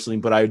out personally,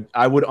 but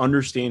I would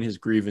understand his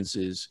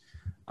grievances.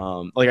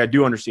 Like I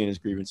do understand his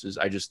grievances.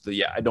 I just,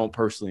 I don't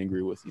personally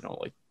agree with,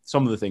 like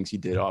some of the things he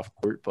did off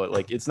court, but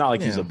like, it's not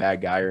like he's a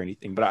bad guy or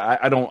anything, but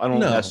I don't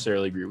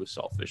necessarily agree with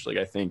selfish. Like,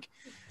 I think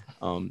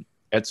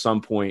at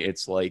some point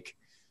it's like,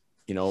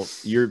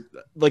 you're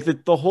like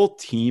the whole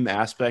team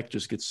aspect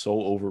just gets so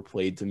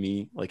overplayed to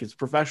me. Like it's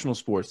professional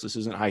sports. This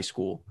isn't high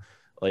school.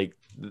 Like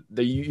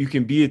you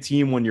can be a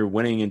team when you're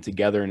winning and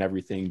together and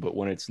everything, but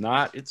when it's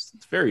not, it's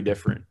very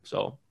different.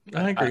 So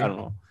I agree. I don't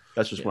know.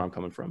 That's just where I'm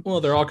coming from. Well,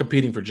 they're all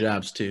competing for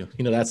jobs too.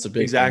 That's the big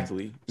thing.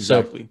 Exactly.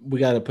 So we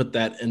got to put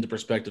that into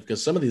perspective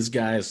because some of these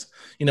guys,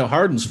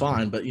 Harden's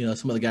fine, but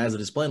some of the guys that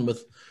he's playing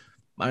with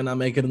might not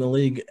make it in the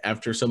league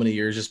after so many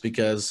years just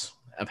because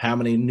of how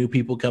many new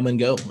people come and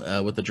go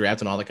with the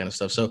draft and all that kind of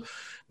stuff. So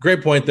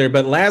great point there.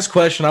 But last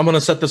question, I'm going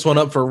to set this one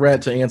up for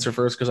Rhett to answer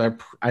first because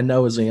I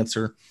know his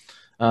answer.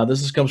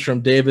 Comes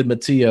from David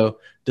Matteo.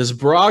 Does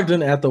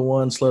Brogdon at the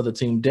 1 slow the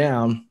team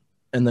down?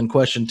 And then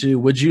question 2,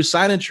 would you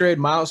sign and trade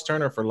Miles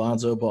Turner for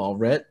Lonzo Ball?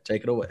 Rhett,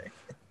 take it away.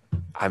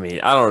 I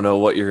mean, I don't know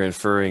what you're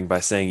inferring by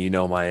saying you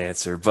know my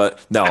answer,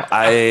 but no,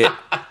 I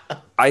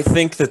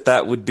think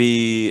that would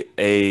be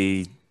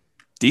a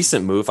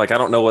decent move. Like, I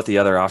don't know what the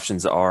other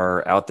options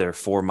are out there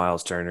for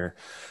Miles Turner.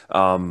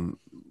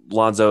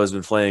 Lonzo has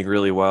been playing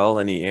really well,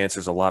 and he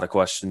answers a lot of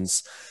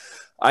questions.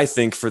 I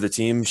think for the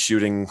team,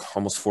 shooting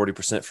almost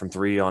 40% from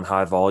 3 on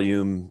high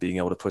volume, being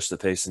able to push the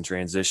pace in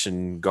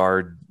transition,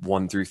 guard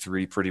 1 through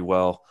 3 pretty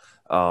well.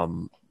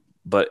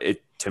 But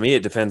to me,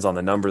 it depends on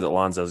the number that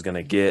Lonzo is going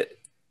to get.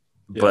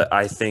 Yeah. But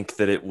I think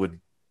that it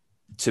would,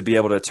 to be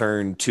able to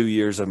turn 2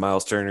 years of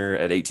Miles Turner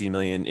at $18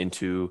 million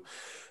into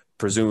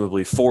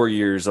presumably 4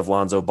 years of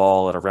Lonzo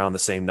Ball at around the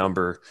same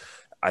number,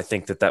 I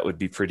think that would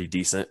be pretty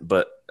decent.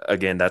 But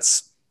again,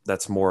 that's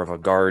more of a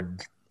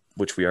guard,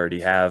 which we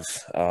already have.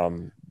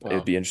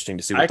 It'd be interesting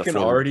to see what I can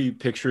already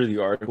picture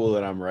the article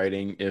that I'm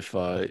writing if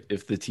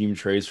the team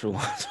trades for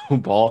Lonzo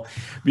Ball,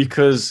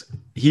 because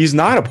he's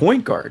not a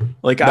point guard.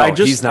 Like, no,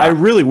 I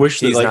really wish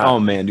that, like,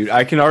 oh man, dude,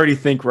 I can already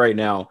think right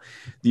now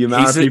the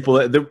amount of people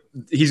that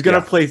he's going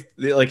to play.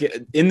 Like,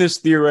 in this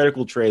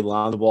theoretical trade,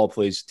 Lonzo Ball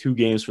plays 2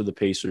 games for the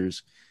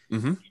Pacers.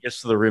 Mm-hmm. He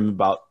gets to the rim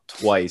about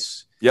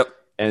twice. Yep.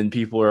 And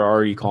people are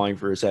already calling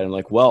for his head. I'm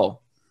like,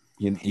 well,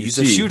 he's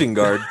a shooting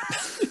guard.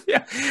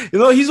 Yeah,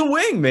 he's a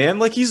wing, man.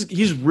 Like,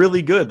 he's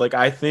really good. Like,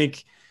 I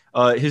think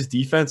his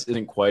defense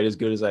isn't quite as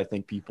good as I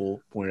think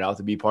people pointed out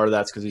to be. Part of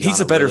that's because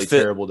he's on a better really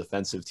terrible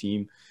defensive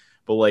team.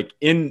 But like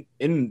in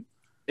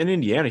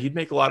Indiana, he'd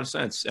make a lot of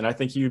sense, and I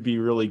think he would be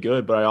really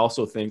good. But I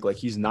also think, like,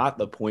 he's not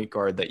the point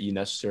guard that you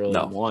necessarily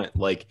want.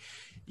 Like,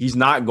 he's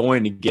not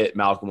going to get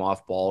Malcolm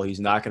off ball. He's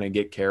not going to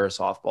get Karras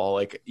off ball.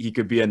 Like, he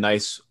could be a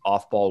nice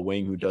off ball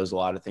wing who does a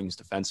lot of things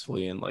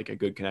defensively and like a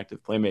good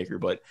connective playmaker.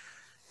 But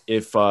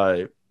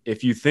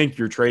if you think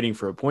you're trading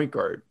for a point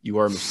guard, you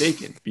are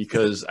mistaken,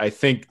 because I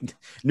think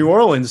New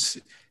Orleans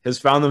has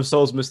found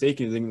themselves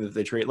mistaken thinking that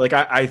they trade. Like,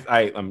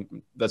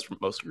 I'm that's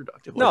mostly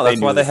reductive. Like, no, that's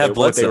why they have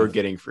Bledsoe. What they were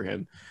getting for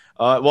him.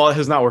 Well, it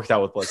has not worked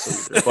out with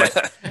Bledsoe either,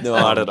 but no,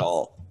 not at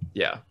all.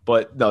 Yeah,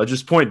 but no,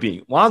 just point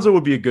being, Lonzo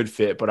would be a good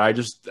fit, but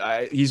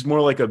he's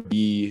more like a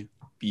B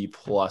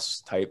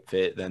plus type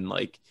fit than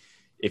like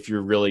if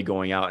you're really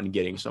going out and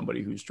getting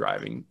somebody who's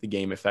driving the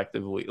game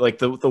effectively, like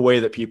the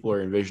way that people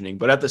are envisioning.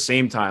 But at the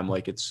same time,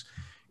 like, it's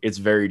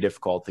very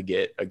difficult to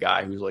get a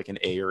guy who's like an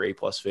A or A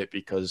plus fit,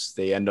 because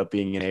they end up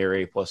being an A or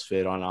A plus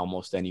fit on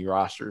almost any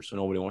roster. So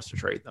nobody wants to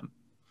trade them.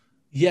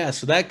 Yeah.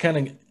 So that kind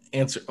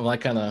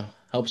of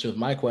helps me with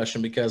my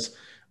question, because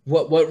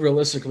what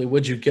realistically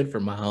would you get for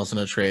Miles in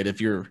a trade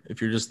if you're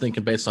just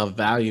thinking based off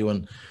value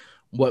and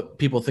what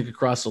people think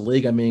across the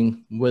league? I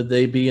mean, would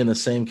they be in the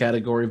same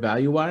category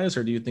value-wise,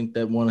 or do you think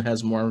that one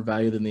has more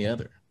value than the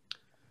other?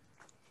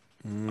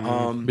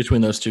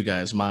 Between those two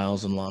guys,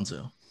 Miles and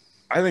Lonzo.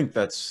 I think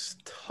that's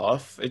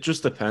tough. It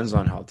just depends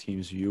on how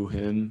teams view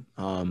him.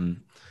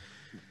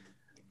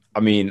 I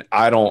mean,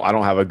 I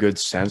don't have a good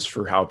sense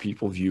for how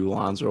people view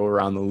Lonzo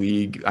around the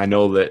league. I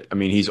know that, I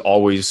mean, he's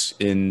always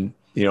in,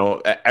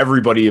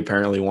 everybody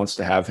apparently wants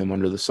to have him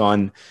under the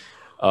sun.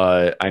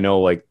 I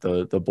know, like,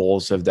 the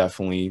Bulls have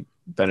definitely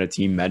been a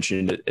team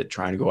mentioned at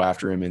trying to go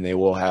after him, and they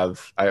will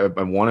have. I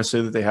want to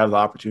say that they have the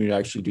opportunity to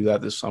actually do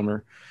that this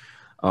summer.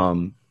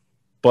 But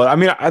I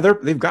mean,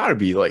 they've got to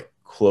be like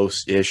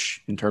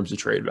close-ish in terms of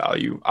trade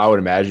value, I would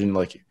imagine.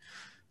 Like,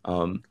 I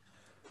don't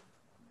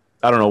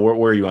know, where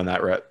are you on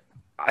that, Rhett?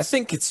 I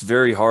think it's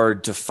very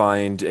hard to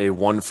find a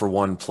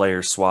 1-for-1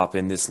 player swap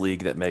in this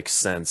league that makes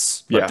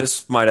sense. But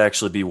this might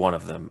actually be one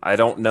of them. I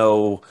don't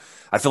know.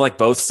 I feel like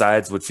both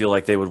sides would feel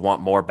like they would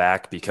want more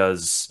back,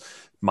 because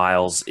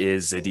Miles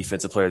is a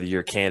Defensive Player of the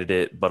Year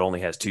candidate, but only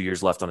has 2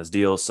 years left on his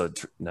deal. So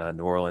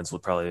New Orleans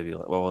would probably be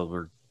like, well,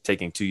 we're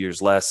taking 2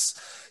 years less.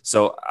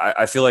 So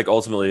I feel like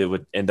ultimately it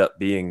would end up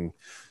being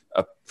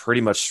a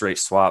pretty much straight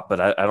swap,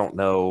 but I don't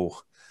know.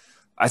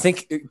 I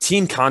think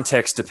team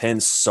context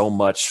depends so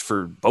much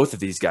for both of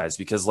these guys,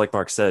 because like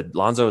Mark said,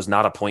 Lonzo is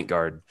not a point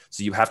guard.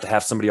 So you have to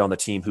have somebody on the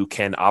team who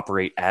can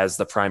operate as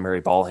the primary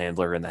ball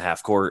handler in the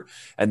half court.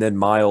 And then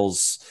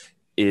Miles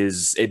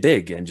is a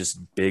big, and just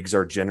bigs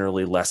are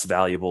generally less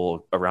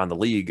valuable around the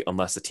league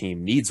unless the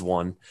team needs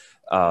one.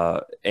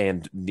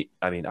 And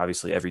I mean,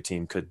 obviously every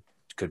team could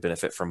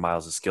benefit from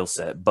Miles' skill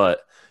set,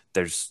 but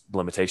there's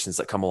limitations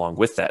that come along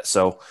with that.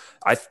 So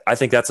I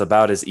think that's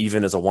about as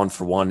even as a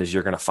 1-for-1 as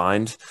you're going to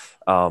find.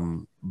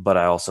 But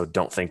I also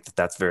don't think that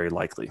that's very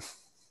likely.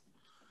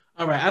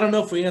 All right. I don't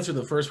know if we answered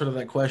the first part of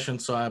that question,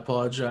 so I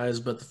apologize.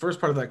 But the first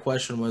part of that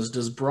question was,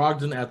 does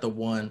Brogdon at the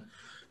 1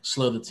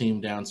 slow the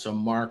team down? So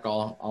Mark,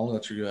 I'll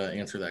let you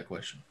answer that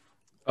question.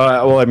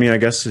 Well, I mean, I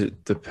guess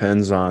it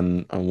depends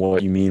on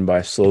what you mean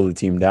by slow the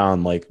team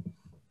down, like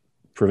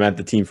prevent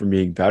the team from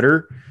being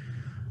better.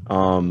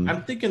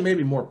 I'm thinking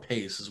maybe more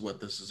pace is what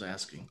this is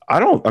asking.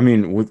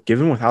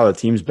 Given with how the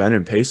team's been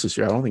in pace this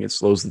year, I don't think it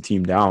slows the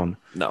team down.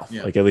 No.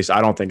 Yeah. Like, at least I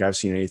don't think I've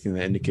seen anything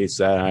that indicates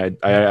that.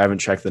 I haven't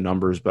checked the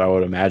numbers, but I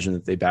would imagine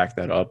that they back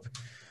that up.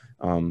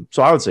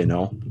 So I would say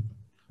no.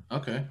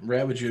 Okay.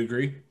 Brad, would you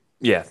agree?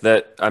 Yeah,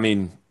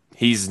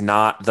 he's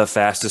not the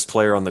fastest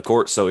player on the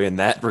court. So in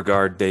that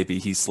regard, maybe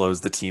he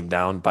slows the team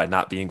down by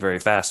not being very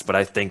fast. But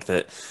I think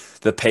that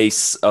the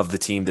pace of the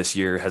team this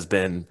year has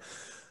been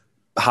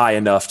high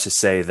enough to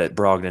say that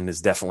Brogdon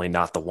is definitely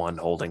not the one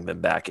holding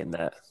them back in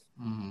that.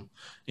 Mm-hmm.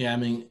 Yeah, I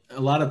mean,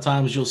 a lot of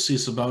times you'll see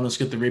Sabonis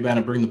get the rebound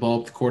and bring the ball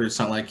up the court. It's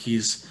not like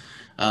he's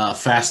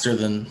faster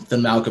than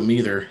Malcolm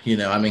either.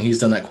 I mean, he's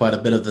done that quite a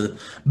bit of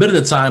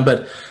the time.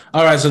 But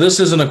all right, so this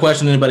isn't a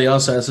question anybody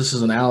else has. This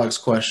is an Alex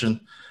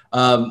question.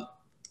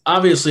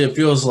 Obviously, it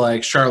feels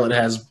like Charlotte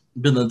has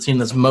been the team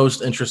that's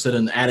most interested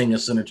in adding a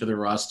center to their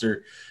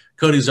roster.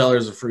 Cody Zeller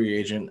is a free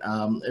agent.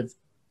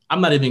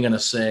 I'm not even going to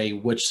say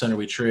which center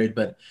we trade,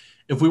 but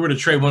if we were to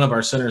trade one of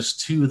our centers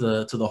to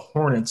the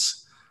Hornets,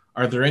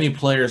 are there any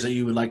players that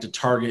you would like to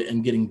target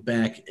in getting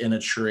back in a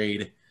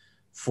trade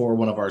for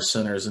one of our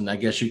centers? And I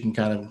guess you can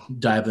kind of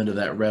dive into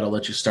that, Red. I'll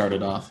let you start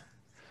it off.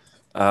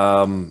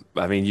 I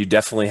mean, you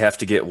definitely have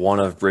to get one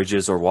of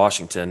Bridges or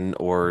Washington,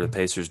 or the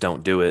Pacers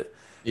don't do it.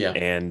 Yeah.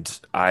 And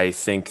I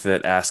think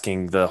that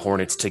asking the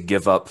Hornets to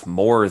give up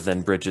more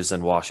than Bridges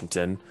and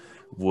Washington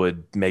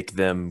would make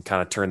them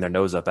kind of turn their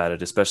nose up at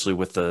it, especially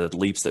with the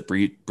leaps that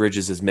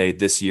Bridges has made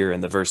this year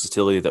and the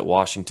versatility that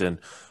Washington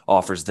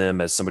offers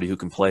them as somebody who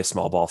can play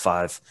small ball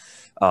five.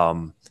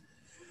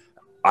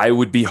 I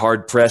would be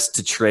hard pressed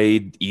to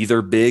trade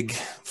either big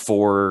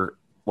for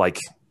like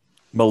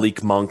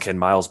Malik Monk and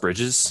Miles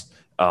Bridges.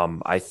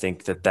 I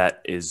think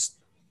that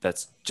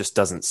just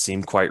doesn't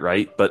seem quite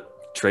right,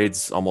 but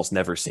trades almost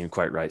never seem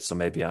quite right. So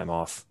maybe I'm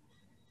off.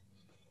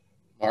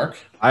 Mark?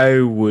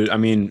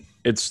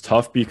 It's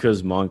tough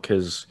because Monk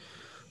has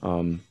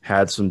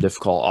had some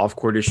difficult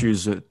off-court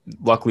issues.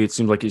 Luckily, it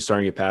seems like he's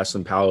starting to get past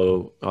them.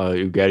 Paolo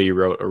Uggetti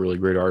wrote a really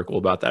great article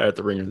about that at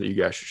The Ringer that you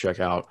guys should check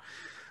out.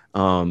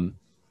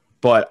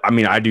 But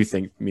I do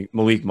think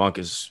Malik Monk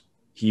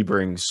he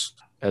brings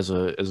as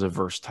a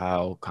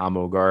versatile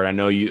combo guard. I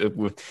know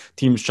with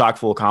teams chock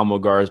full of combo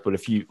guards, but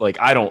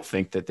I don't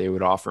think that they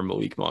would offer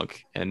Malik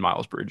Monk and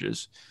Miles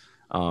Bridges.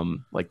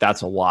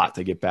 That's a lot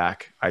to get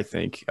back, I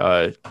think,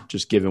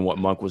 just given what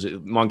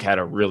Monk had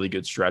a really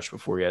good stretch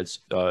before he had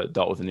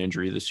dealt with an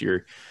injury this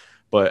year.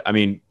 But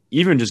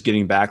even just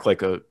getting back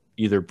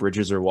either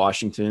Bridges or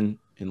Washington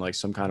in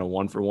some kind of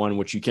 1-for-1,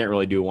 which you can't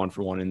really do a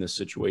 1-for-1 in this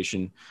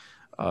situation,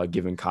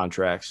 given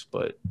contracts,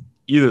 but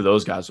either of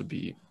those guys would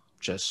be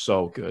just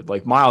so good.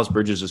 Miles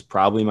Bridges is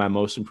probably my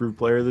most improved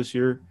player this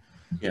year.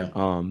 Yeah.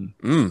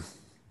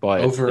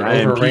 But over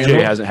PJ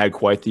Randall? hasn't had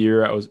quite the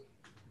year.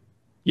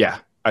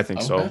 I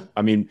think so.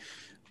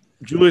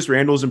 Julius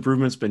Randle's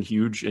improvement's been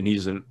huge,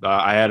 and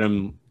I had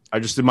him. I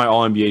just did my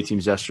All NBA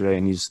teams yesterday,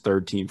 and he's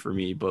third team for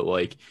me.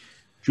 But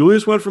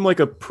Julius went from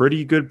a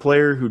pretty good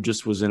player who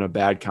just was in a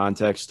bad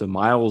context to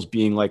Miles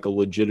being a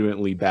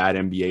legitimately bad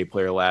NBA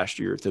player last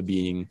year to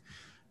being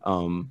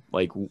one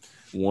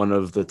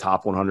of the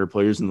top 100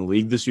 players in the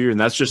league this year, and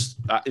that's just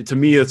to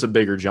me that's a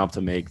bigger jump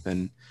to make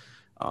than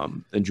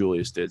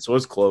Julius did. So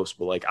it's close,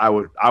 but I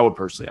would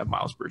personally have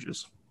Miles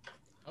Bridges.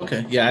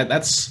 Okay, yeah,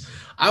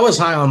 I was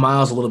high on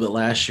Miles a little bit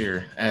last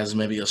year as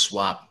maybe a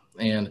swap,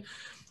 and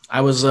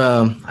I was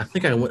I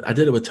think I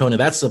did it with Tony.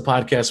 That's the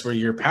podcast where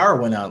your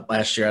power went out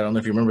last year. I don't know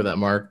if you remember that,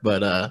 Mark,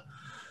 but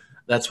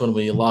that's when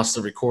we lost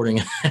the recording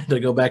and had to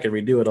go back and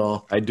redo it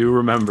all. I do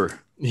remember.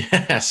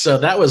 Yeah, so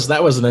that was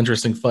an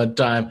interesting, fun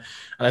time,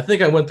 and I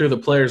think I went through the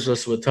players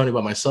list with Tony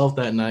by myself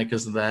that night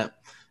because of that.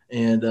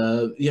 And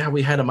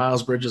we had a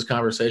Miles Bridges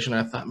conversation.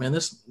 I thought, man,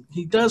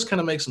 he does kind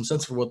of make some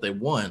sense for what they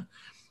want.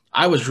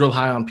 I was real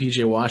high on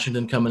PJ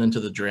Washington coming into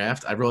the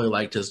draft. I really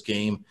liked his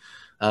game.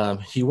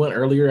 He went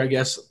earlier, I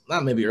guess,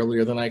 not maybe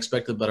earlier than I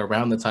expected, but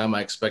around the time I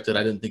expected.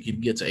 I didn't think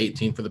he'd get to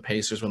 18 for the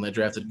Pacers when they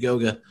drafted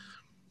Goga.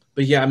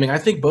 But yeah, I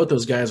think both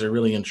those guys are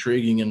really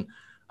intriguing, and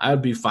I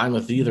would be fine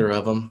with either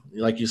of them.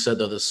 Like you said,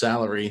 though, the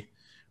salary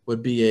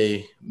would be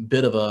a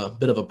bit of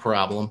a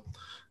problem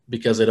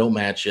because they don't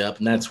match up,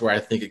 and that's where I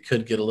think it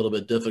could get a little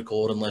bit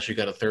difficult unless you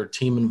got a third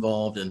team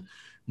involved and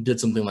did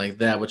something like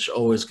that, which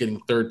always getting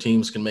third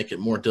teams can make it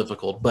more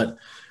difficult. But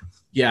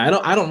yeah,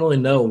 I don't really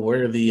know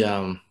where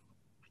the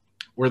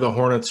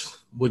Hornets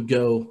would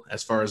go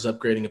as far as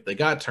upgrading if they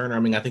got Turner.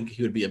 I think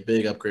he would be a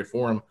big upgrade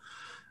for him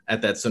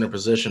at that center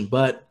position,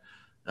 but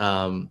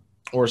or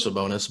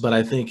Sabonis. But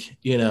I think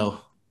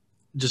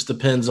just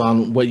depends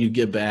on what you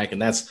get back,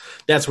 and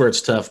that's where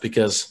it's tough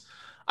because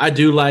I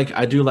do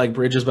like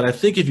Bridges, but I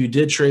think if you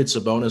did trade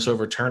Sabonis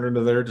over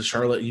Turner to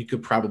Charlotte, you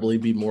could probably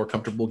be more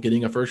comfortable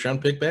getting a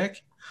first-round pick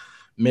back.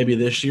 Maybe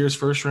this year's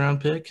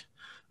first-round pick.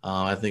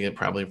 I think it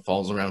probably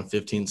falls around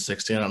 15,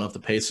 16. I don't know if the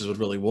Pacers would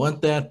really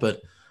want that,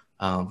 but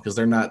because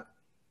they're not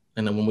 –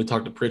 and then when we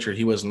talked to Pritchard,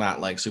 he was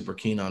not super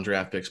keen on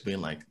draft picks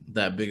being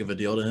that big of a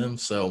deal to him.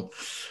 So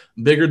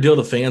bigger deal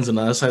to fans than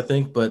us, I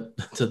think, but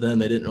to them,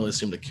 they didn't really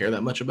seem to care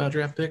that much about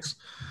draft picks.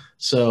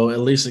 So at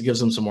least it gives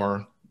them some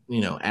more –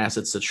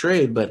 assets to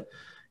trade. But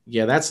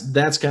Yeah,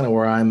 that's kind of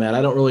where I'm at.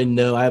 I don't really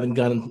know. I haven't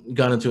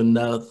gone into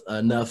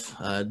enough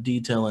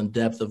detail and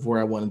depth of where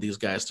I wanted these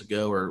guys to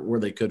go or where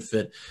they could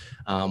fit.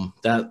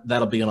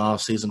 That'll be an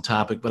off-season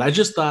topic. But I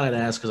just thought I'd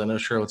ask because I know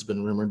Charlotte's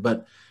been rumored.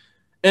 But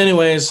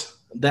anyways,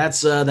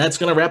 that's going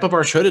to wrap up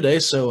our show today.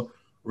 So,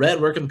 Rhett,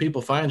 where can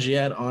people find you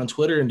at on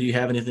Twitter? And do you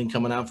have anything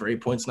coming out for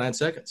 8 points, 9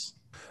 seconds?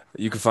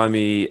 You can find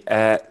me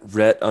at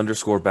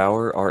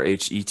Rhett_Bauer,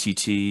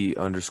 RHETT_BAUER,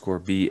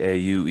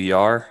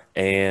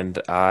 and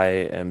I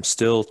am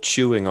still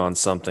chewing on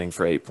something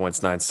for 8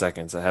 points, 9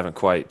 seconds. I haven't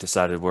quite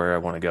decided where I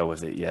want to go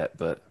with it yet,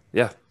 but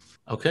yeah.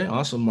 Okay,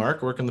 awesome.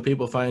 Mark, where can the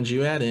people find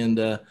you at? And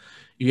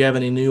you have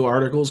any new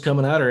articles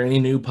coming out or any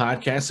new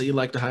podcasts that you'd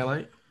like to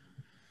highlight?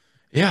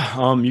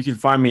 Yeah, you can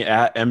find me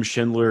at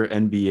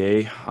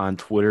mschindlerNBA on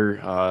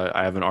Twitter.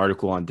 I have an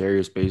article on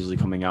Darius Bazley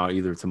coming out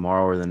either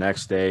tomorrow or the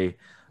next day.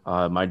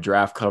 My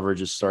draft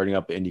coverage is starting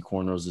up at Indy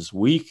Cornrows this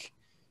week.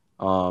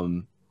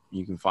 You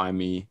can find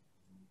me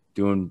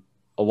doing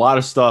a lot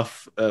of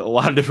stuff, a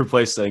lot of different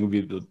places. I think would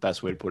be the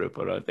best way to put it.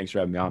 But thanks for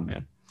having me on,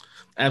 man.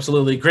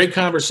 Absolutely. Great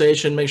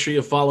conversation. Make sure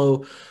you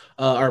follow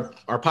our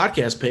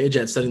podcast page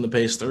at Setting the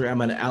Pace 3.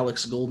 I'm at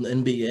Alex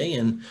Golden NBA,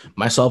 and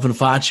myself and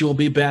Facci will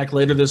be back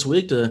later this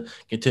week to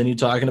continue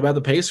talking about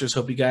the Pacers.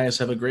 Hope you guys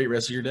have a great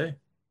rest of your day.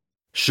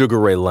 Sugar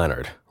Ray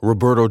Leonard,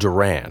 Roberto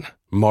Duran,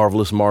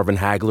 Marvelous Marvin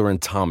Hagler,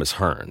 and Thomas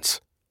Hearns.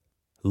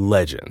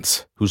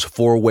 Legends, whose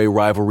four-way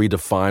rivalry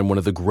defined one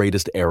of the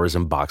greatest eras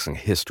in boxing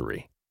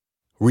history.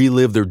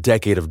 Relive their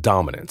decade of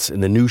dominance in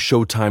the new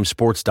Showtime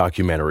sports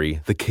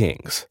documentary, The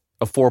Kings,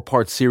 a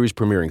 4-part series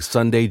premiering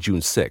Sunday,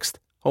 June 6th,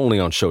 only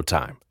on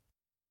Showtime.